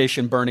fire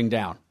station burning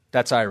down.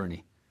 That's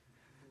irony.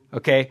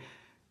 Okay?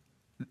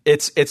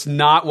 It's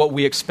not what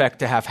we expect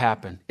to have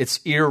happen. It's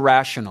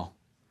irrational.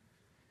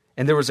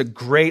 And there was a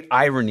great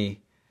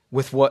irony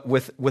with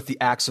the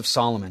acts of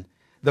Solomon.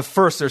 The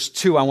first, there's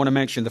two I want to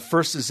mention. The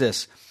first is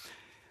this: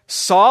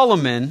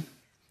 Solomon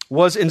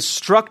was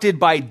instructed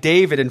by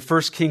David in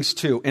 1 Kings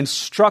 2,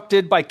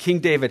 instructed by King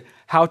David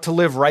how to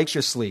live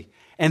righteously.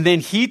 And then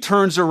he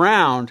turns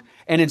around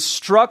and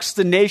instructs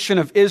the nation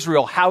of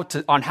Israel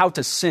on how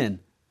to sin.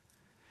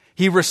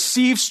 He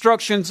receives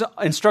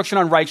instruction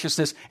on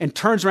righteousness and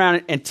turns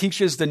around and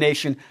teaches the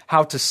nation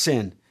how to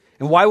sin.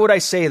 And why would I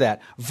say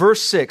that?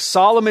 Verse 6,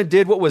 Solomon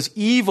did what was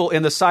evil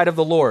in the sight of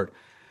the Lord.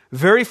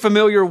 Very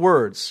familiar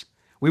words.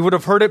 We would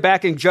have heard it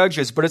back in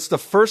Judges, but it's the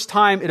first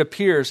time it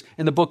appears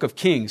in the book of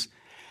Kings.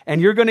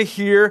 And you're going to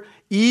hear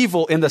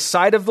evil in the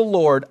sight of the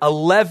Lord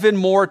 11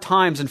 more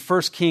times in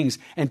 1 Kings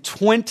and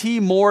 20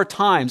 more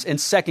times in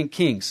 2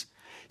 Kings.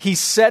 He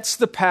sets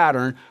the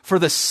pattern for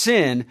the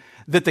sin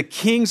that the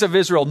kings of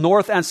Israel,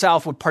 north and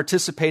south, would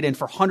participate in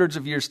for hundreds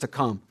of years to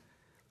come.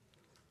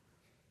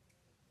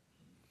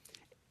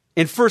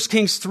 In 1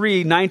 Kings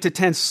 3,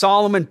 9-10,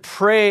 Solomon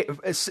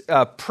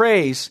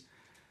prays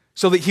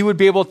so that he would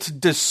be able to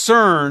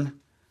discern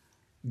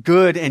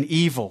good and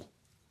evil.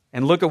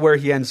 And look at where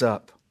he ends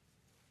up.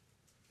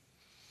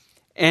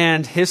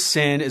 And his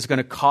sin is going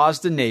to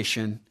cause the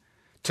nation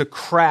to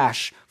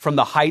crash from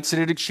the heights that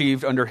it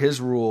achieved under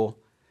his rule.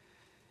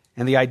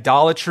 And the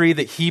idolatry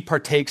that he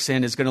partakes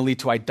in is going to lead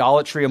to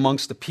idolatry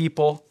amongst the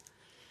people.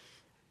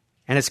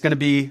 And it's going to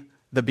be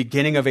the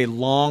beginning of a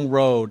long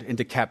road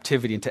into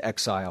captivity, into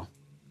exile.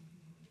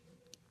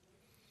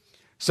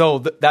 So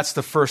that's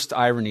the first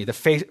irony, the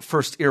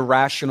first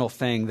irrational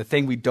thing, the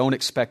thing we don't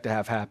expect to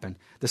have happen.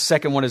 The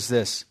second one is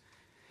this: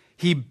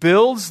 he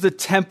builds the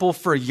temple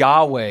for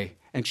Yahweh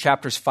in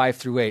chapters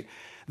 5-8.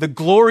 The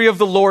glory of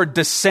the Lord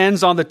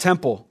descends on the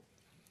temple.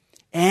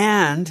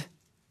 And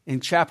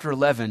in chapter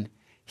 11,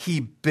 he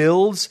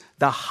builds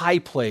the high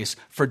place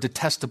for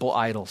detestable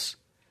idols.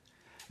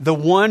 The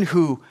one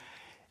who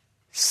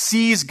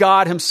sees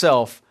God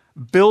himself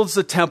builds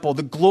the temple.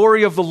 The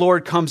glory of the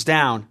Lord comes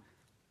down.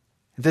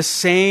 The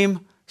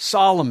same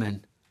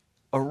Solomon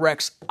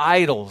erects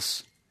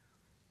idols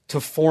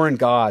to foreign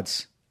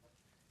gods.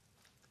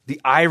 The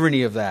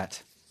irony of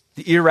that,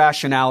 the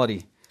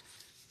irrationality.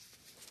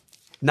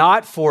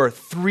 Not for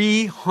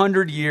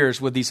 300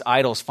 years would these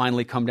idols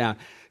finally come down.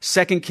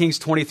 2 Kings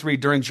 23,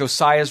 during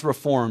Josiah's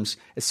reforms,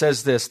 it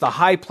says this, the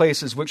high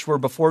places which were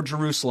before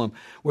Jerusalem,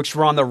 which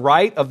were on the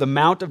right of the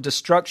Mount of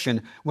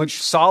Destruction,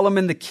 which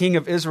Solomon the king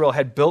of Israel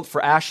had built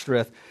for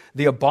Ashtoreth,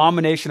 the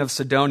abomination of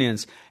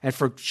Sidonians, and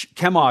for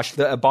Chemosh,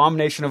 the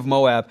abomination of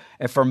Moab,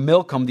 and for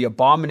Milcom, the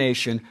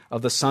abomination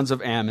of the sons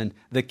of Ammon,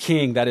 the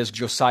king, that is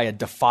Josiah,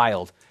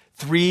 defiled.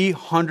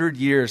 300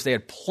 years they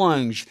had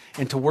plunged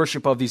into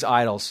worship of these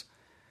idols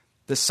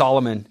that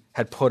Solomon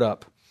had put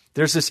up.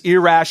 There's this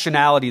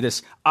irrationality,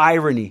 this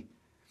irony.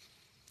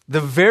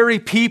 The very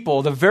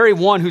people, the very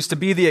one who's to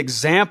be the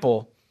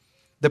example,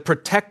 the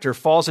protector,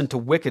 falls into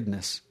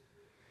wickedness.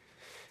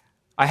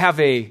 I have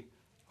a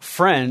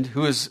friend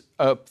who is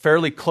a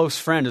fairly close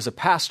friend, is a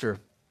pastor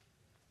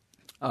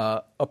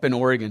up in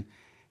Oregon.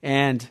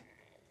 And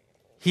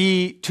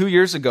he, 2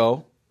 years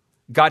ago,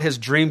 got his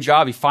dream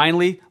job. He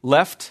finally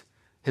left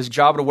his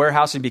job at a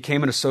warehouse and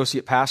became an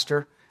associate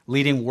pastor,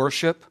 leading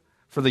worship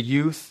for the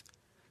youth.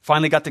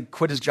 Finally got to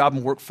quit his job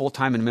and work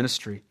full-time in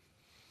ministry.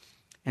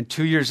 And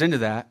 2 years into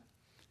that,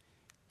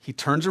 he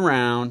turns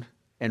around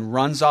and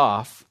runs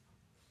off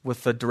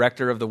with the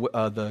director of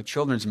the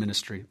children's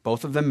ministry.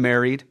 Both of them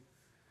married,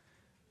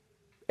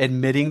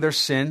 admitting their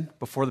sin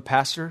before the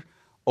pastor,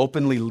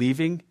 openly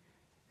leaving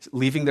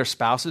their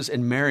spouses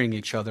and marrying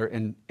each other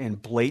in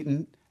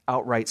blatant,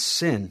 outright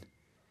sin.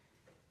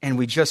 And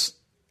we just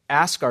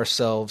ask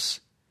ourselves,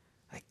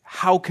 like,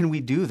 how can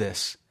we do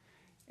this?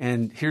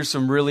 And here's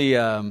some really,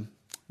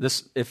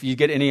 if you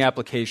get any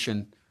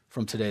application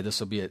from today, this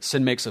will be it.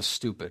 Sin makes us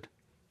stupid.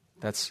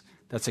 That's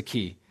a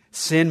key.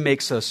 Sin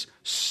makes us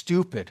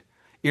stupid,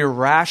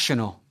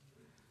 irrational,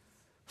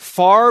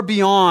 far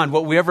beyond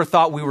what we ever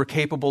thought we were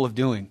capable of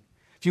doing.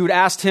 If you had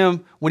asked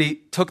him when he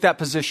took that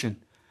position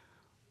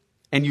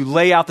and you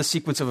lay out the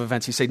sequence of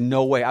events, he'd say,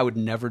 no way, I would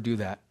never do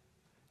that.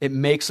 It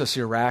makes us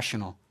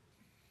irrational.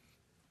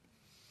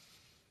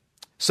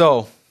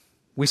 So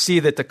we see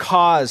that the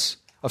cause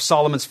of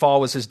Solomon's fall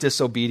was his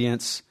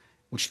disobedience,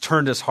 which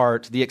turned his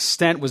heart. The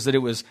extent was that it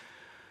was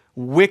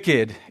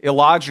wicked,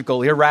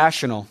 illogical,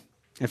 irrational.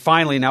 And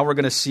finally, now we're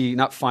going to see,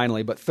 not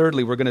finally, but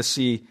thirdly, we're going to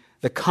see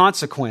the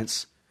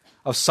consequence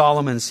of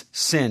Solomon's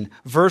sin.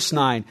 Verse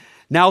 9,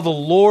 now the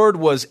Lord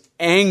was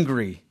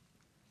angry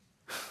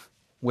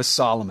with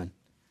Solomon.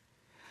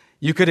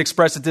 You could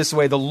express it this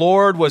way, the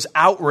Lord was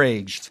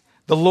outraged.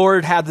 The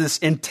Lord had this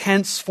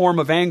intense form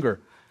of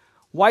anger.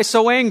 Why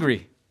so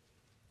angry?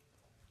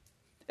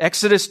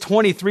 Exodus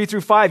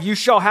 20:3-5, you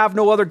shall have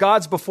no other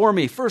gods before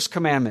me. First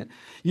commandment.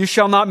 You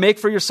shall not make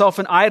for yourself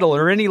an idol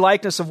or any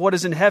likeness of what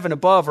is in heaven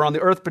above or on the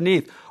earth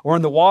beneath or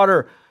in the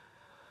water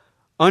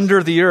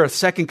under the earth.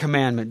 Second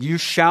commandment. You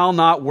shall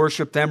not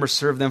worship them or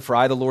serve them, for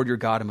I, the Lord your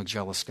God, am a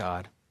jealous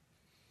God.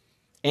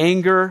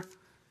 Anger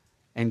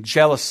and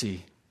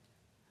jealousy.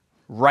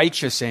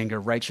 Righteous anger,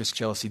 righteous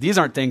jealousy. These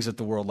aren't things that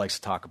the world likes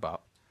to talk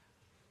about.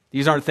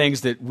 These aren't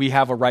things that we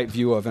have a right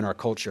view of in our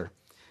culture.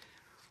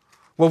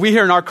 What we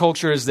hear in our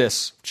culture is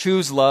this: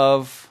 choose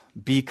love,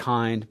 be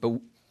kind.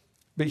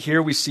 But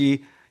here we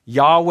see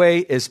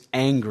Yahweh is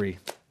angry.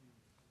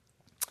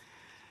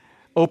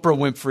 Oprah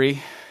Winfrey,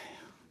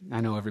 I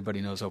know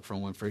everybody knows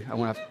Oprah Winfrey. I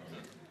want to have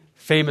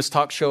famous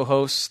talk show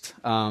host,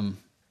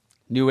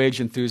 New Age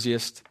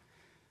enthusiast,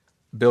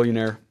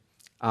 billionaire.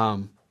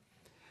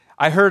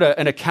 I heard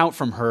an account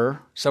from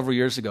her several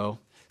years ago.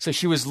 So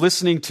she was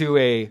listening to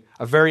a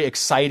very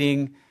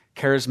exciting,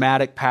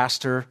 charismatic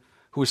pastor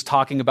who was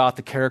talking about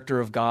the character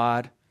of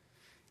God.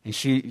 And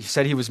she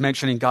said he was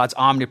mentioning God's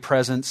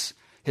omnipresence,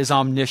 his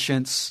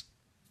omniscience.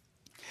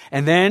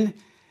 And then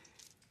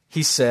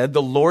he said,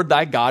 the Lord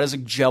thy God is a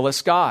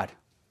jealous God.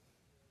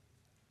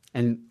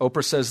 And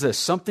Oprah says this,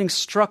 something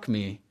struck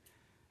me,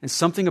 and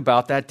something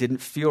about that didn't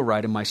feel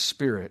right in my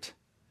spirit.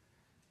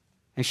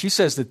 And she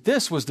says that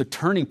this was the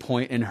turning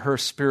point in her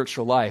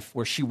spiritual life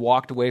where she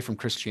walked away from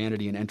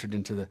Christianity and entered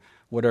into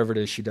whatever it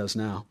is she does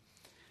now.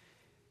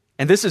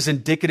 And this is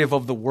indicative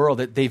of the world,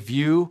 that they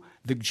view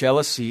the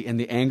jealousy and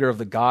the anger of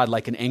the God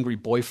like an angry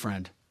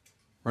boyfriend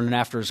running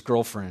after his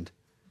girlfriend.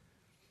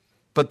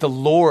 But the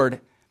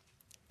Lord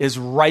is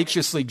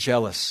righteously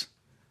jealous.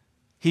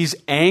 He's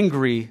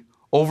angry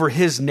over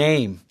his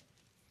name.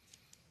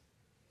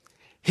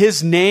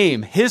 His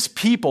name, his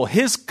people,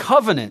 his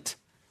covenant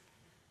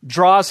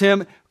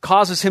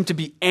causes him to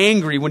be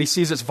angry when he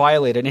sees it's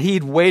violated. And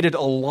he'd waited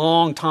a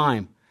long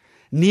time.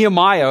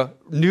 Nehemiah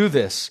knew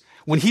this.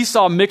 When he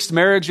saw mixed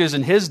marriages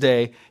in his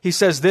day, he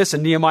says this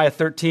in Nehemiah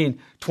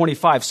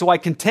 13:25. So I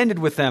contended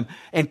with them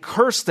and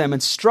cursed them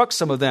and struck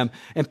some of them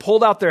and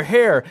pulled out their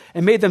hair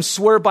and made them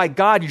swear by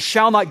God, you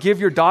shall not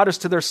give your daughters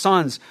to their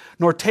sons,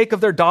 nor take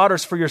of their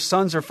daughters for your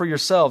sons or for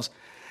yourselves.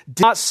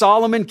 Did not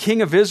Solomon,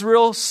 king of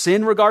Israel,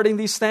 sin regarding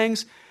these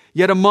things?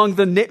 Yet among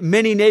the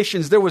many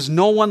nations there was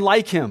no one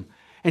like him,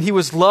 and he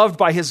was loved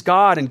by his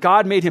God, and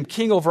God made him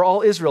king over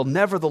all Israel.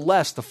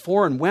 Nevertheless, the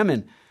foreign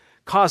women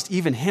caused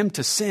even him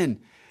to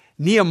sin.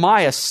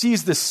 Nehemiah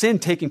sees the sin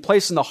taking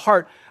place in the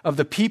heart of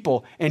the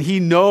people, and he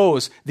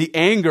knows the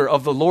anger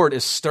of the Lord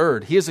is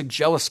stirred. He is a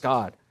jealous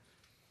God.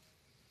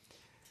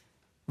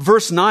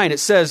 Verse 9, it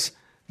says,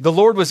 the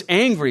Lord was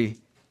angry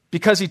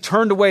because he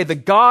turned away the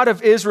God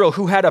of Israel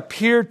who had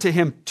appeared to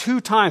him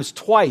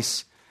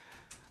twice.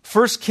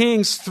 1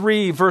 Kings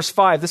 3, verse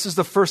 5, this is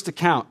the first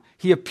account.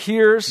 He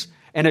appears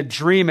in a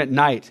dream at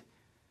night,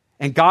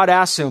 and God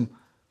asks him,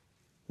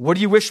 what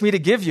do you wish me to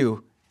give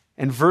you?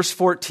 And verse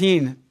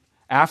 14,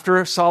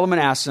 after Solomon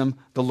asks him,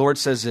 the Lord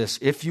says this,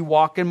 if you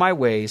walk in my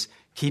ways,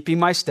 keeping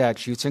my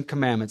statutes and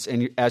commandments,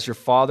 and as your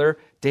father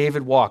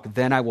David walked,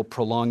 then I will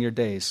prolong your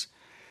days.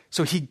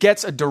 So he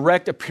gets a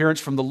direct appearance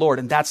from the Lord,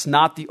 and that's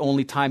not the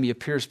only time he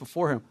appears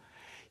before him.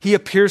 He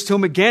appears to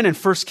him again in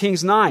 1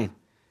 Kings 9,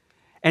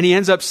 and he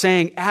ends up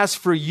saying, as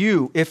for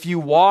you, if you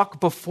walk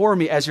before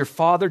me as your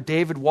father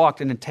David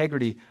walked in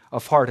integrity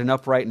of heart and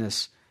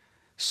uprightness,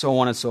 so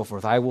on and so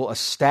forth, I will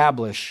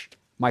establish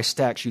my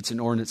statutes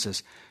and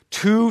ordinances.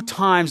 2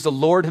 times the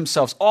Lord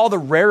himself, all the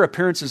rare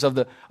appearances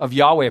of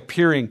Yahweh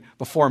appearing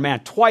before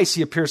man. Twice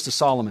he appears to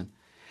Solomon.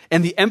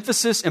 And the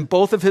emphasis in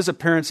both of his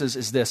appearances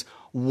is this: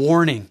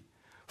 warning,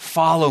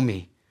 follow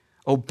me,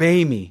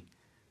 obey me.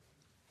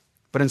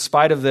 But in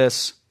spite of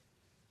this,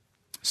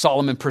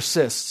 Solomon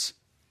persists.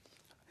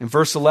 In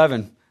verse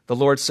 11, the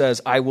Lord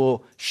says, I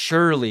will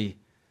surely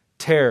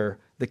tear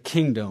the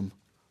kingdom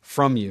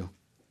from you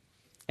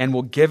and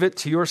will give it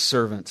to your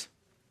servant.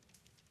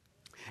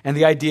 And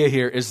the idea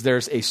here is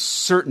there's a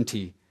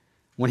certainty.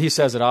 When he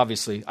says it,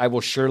 obviously, I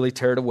will surely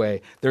tear it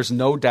away. There's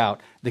no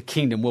doubt the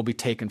kingdom will be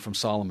taken from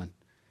Solomon.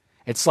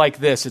 It's like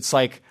this. It's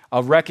like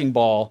a wrecking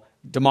ball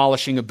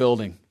demolishing a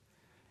building.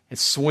 It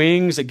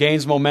swings, it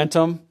gains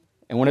momentum,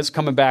 and when it's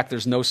coming back,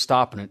 there's no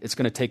stopping it. It's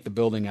going to take the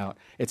building out.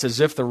 It's as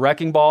if the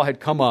wrecking ball had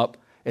come up,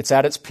 it's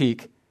at its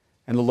peak,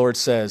 and the Lord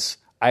says,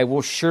 I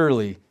will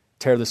surely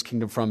tear this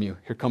kingdom from you.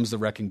 Here comes the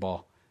wrecking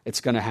ball.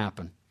 It's going to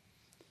happen.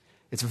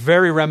 It's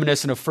very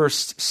reminiscent of 1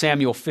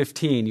 Samuel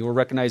 15. You will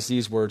recognize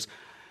these words.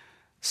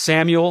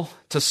 Samuel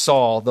to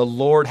Saul, the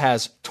Lord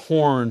has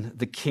torn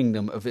the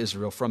kingdom of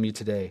Israel from you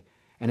today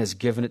and has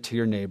given it to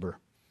your neighbor.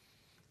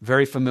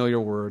 Very familiar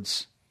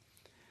words.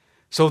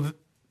 So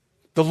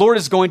the Lord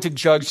is going to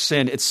judge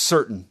sin. It's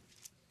certain.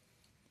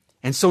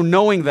 And so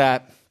knowing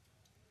that,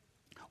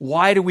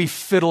 why do we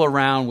fiddle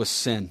around with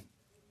sin?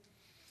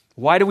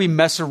 Why do we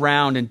mess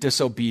around in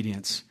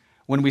disobedience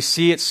when we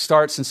see it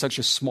starts in such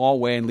a small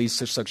way and leads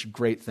to such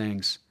great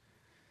things?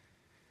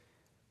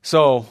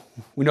 So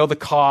we know the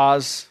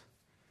cause,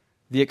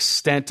 the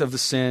extent of the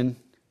sin.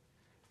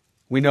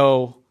 We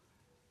know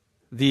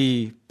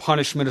the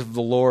punishment of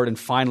the Lord. And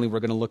finally, we're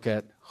going to look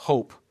at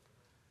hope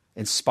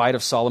in spite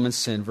of Solomon's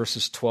sin,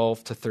 verses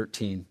 12 to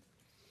 13.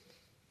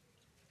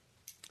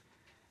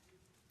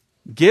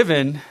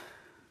 Given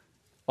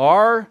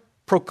our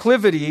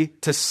proclivity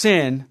to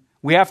sin,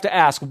 we have to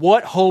ask,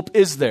 what hope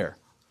is there?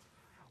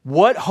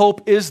 What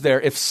hope is there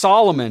if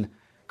Solomon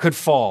could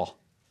fall?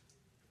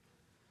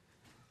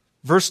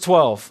 Verse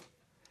 12,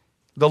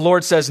 the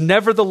Lord says,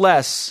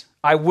 nevertheless,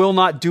 I will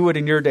not do it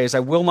in your days.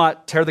 I will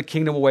not tear the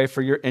kingdom away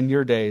in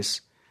your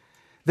days.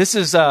 This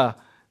is a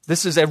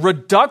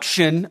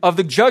reduction of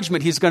the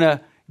judgment he's going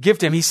to give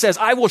to him. He says,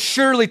 I will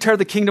surely tear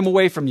the kingdom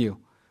away from you,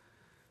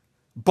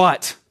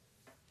 but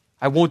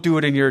I won't do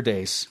it in your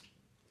days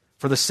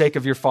for the sake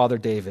of your father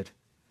David.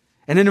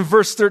 And then in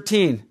verse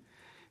 13,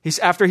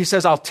 after he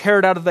says, I'll tear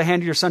it out of the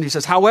hand of your son, he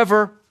says,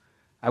 however,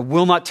 I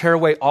will not tear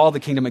away all the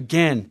kingdom.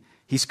 Again,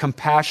 he's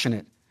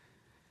compassionate.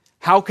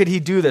 How could he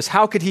do this?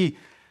 How could he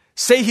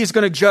say he's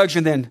going to judge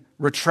and then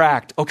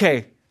retract?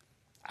 Okay,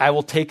 I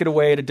will take it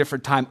away at a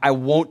different time. I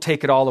won't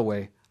take it all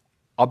away.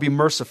 I'll be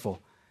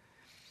merciful.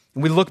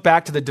 And we look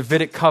back to the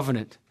Davidic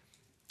covenant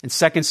in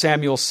 2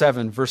 Samuel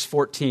 7, verse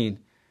 14.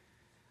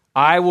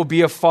 I will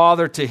be a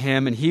father to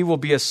him, and he will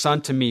be a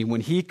son to me.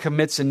 When he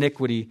commits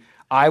iniquity,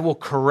 I will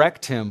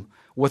correct him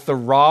with the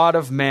rod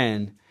of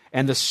men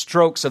and the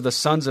strokes of the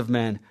sons of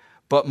men.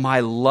 But my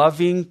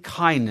loving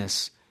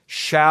kindness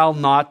shall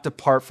not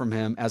depart from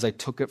him as I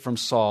took it from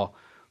Saul,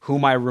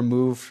 whom I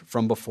removed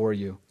from before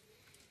you.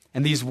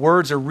 And these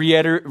words are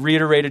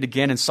reiterated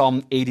again in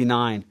Psalm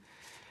 89.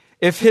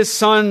 If his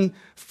sons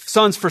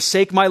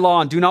forsake my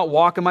law and do not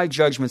walk in my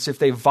judgments, if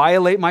they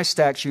violate my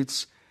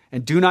statutes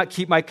and do not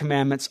keep my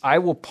commandments, I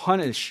will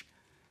punish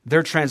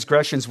their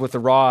transgressions with the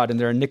rod and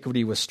their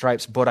iniquity with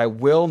stripes, but I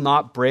will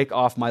not break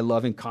off my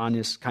loving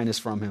kindness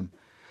from him,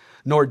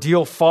 nor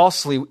deal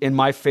falsely in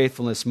my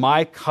faithfulness.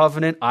 My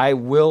covenant I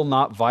will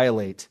not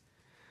violate,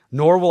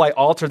 nor will I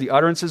alter the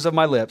utterances of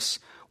my lips.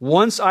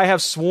 Once I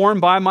have sworn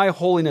by my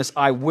holiness,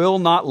 I will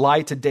not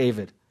lie to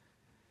David.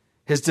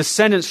 His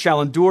descendants shall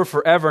endure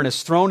forever, and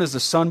his throne is the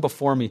sun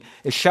before me.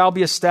 It shall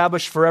be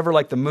established forever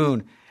like the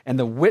moon, and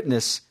the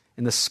witness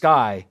in the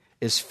sky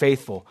is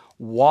faithful.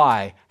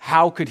 Why?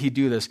 How could he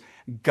do this?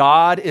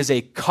 God is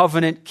a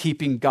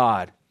covenant-keeping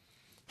God.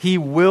 He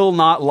will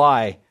not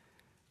lie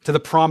to the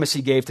promise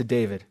he gave to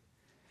David.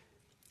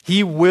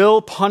 He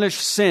will punish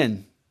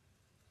sin,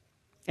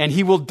 and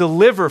he will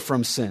deliver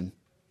from sin.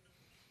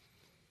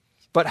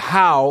 But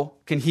how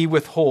can he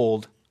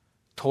withhold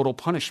total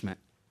punishment?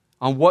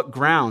 On what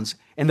grounds?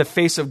 In the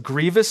face of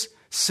grievous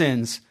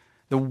sins,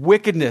 the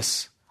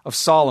wickedness of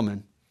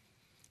Solomon,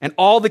 and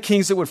all the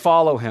kings that would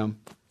follow him,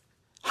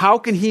 how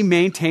can he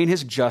maintain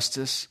his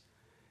justice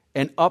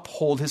and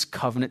uphold his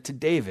covenant to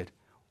David?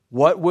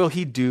 What will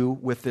he do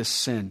with this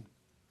sin?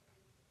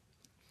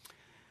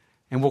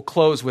 And we'll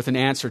close with an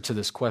answer to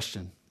this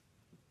question.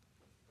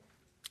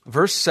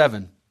 Verse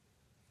 7.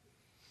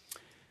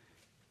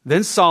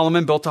 Then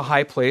Solomon built a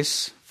high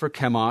place for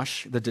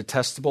Chemosh, the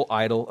detestable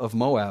idol of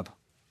Moab,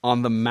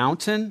 on the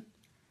mountain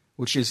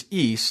which is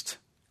east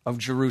of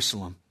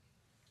Jerusalem.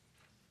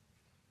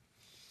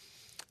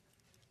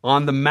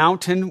 On the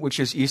mountain which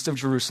is east of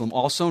Jerusalem,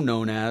 also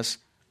known as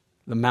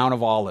the Mount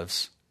of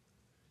Olives.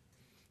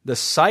 The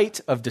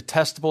site of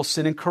detestable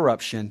sin and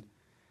corruption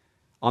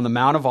on the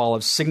Mount of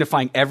Olives,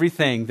 signifying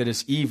everything that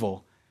is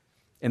evil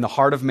in the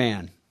heart of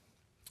man.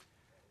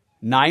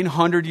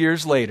 900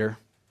 years later,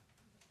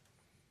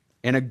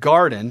 in a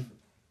garden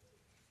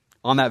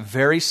on that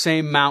very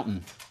same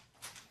mountain,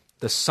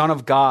 the Son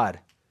of God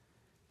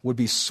would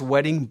be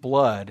sweating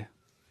blood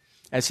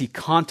as he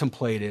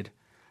contemplated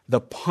the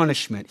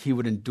punishment he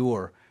would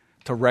endure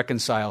to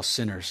reconcile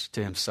sinners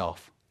to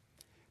himself,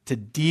 to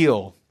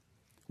deal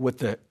with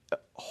the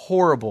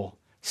horrible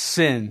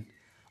sin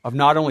of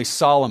not only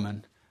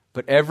Solomon,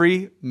 but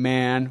every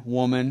man,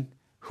 woman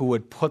who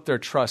would put their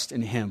trust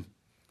in him.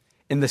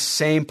 In the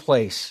same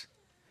place,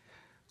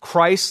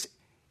 Christ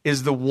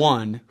is the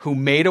one who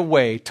made a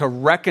way to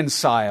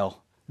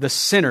reconcile the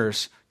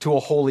sinners to a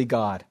holy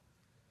God.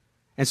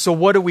 And so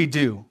what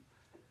do?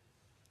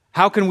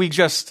 How can we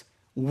just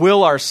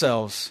will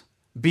ourselves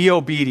be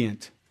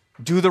obedient,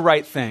 do the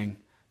right thing,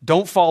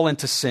 don't fall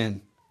into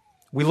sin?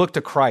 We look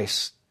to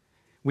Christ.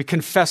 We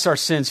confess our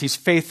sins. He's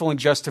faithful and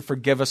just to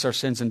forgive us our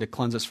sins and to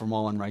cleanse us from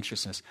all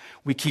unrighteousness.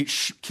 We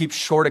keep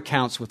short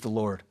accounts with the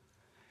Lord.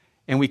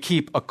 And we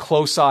keep a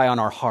close eye on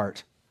our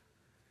heart.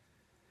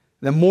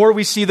 The more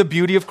we see the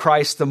beauty of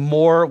Christ, the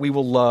more we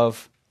will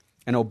love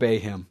and obey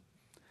him.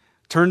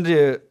 Turn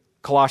to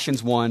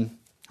Colossians 1.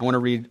 I want to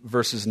read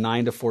verses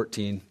 9 to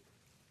 14.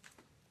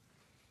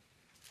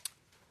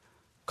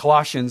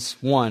 Colossians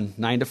 1,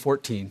 9 to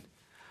 14.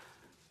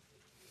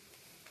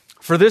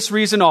 For this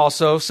reason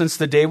also, since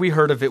the day we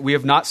heard of it, we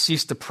have not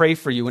ceased to pray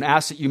for you and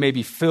ask that you may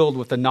be filled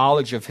with the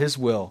knowledge of his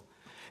will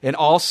in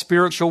all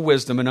spiritual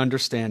wisdom and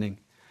understanding,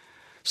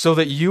 so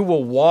that you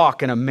will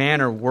walk in a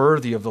manner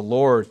worthy of the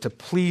Lord, to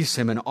please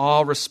him in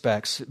all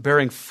respects,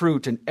 bearing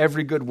fruit in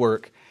every good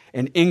work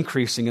and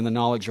increasing in the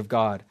knowledge of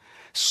God,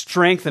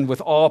 strengthened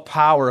with all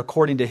power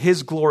according to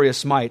his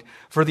glorious might,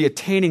 for the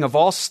attaining of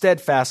all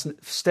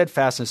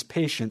steadfastness,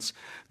 patience,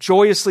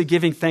 joyously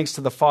giving thanks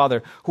to the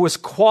Father, who has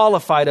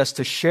qualified us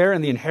to share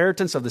in the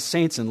inheritance of the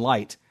saints in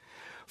light.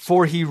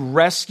 For he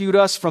rescued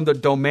us from the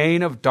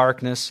domain of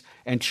darkness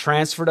and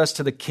transferred us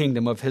to the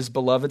kingdom of his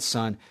beloved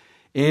Son,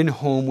 in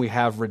whom we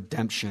have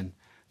redemption,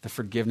 the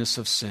forgiveness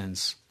of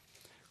sins.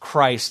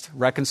 Christ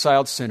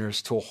reconciled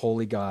sinners to a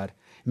holy God.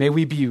 May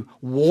we be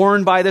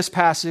warned by this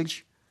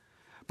passage,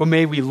 but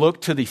may we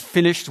look to the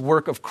finished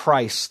work of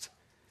Christ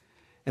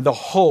and the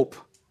hope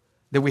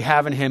that we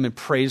have in him, and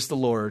praise the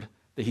Lord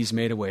that he's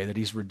made a way, that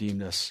he's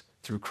redeemed us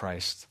through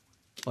Christ.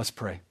 Let's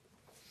pray.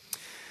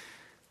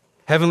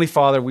 Heavenly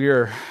Father, we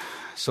are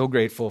so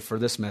grateful for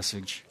this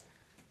message.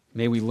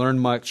 May we learn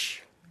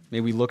much.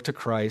 May we look to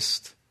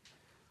Christ.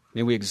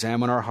 May we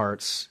examine our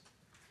hearts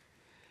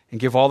and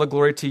give all the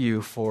glory to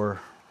you for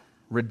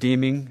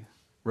redeeming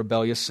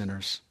rebellious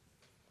sinners.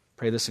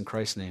 Pray this in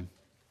Christ's name.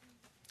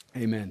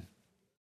 Amen.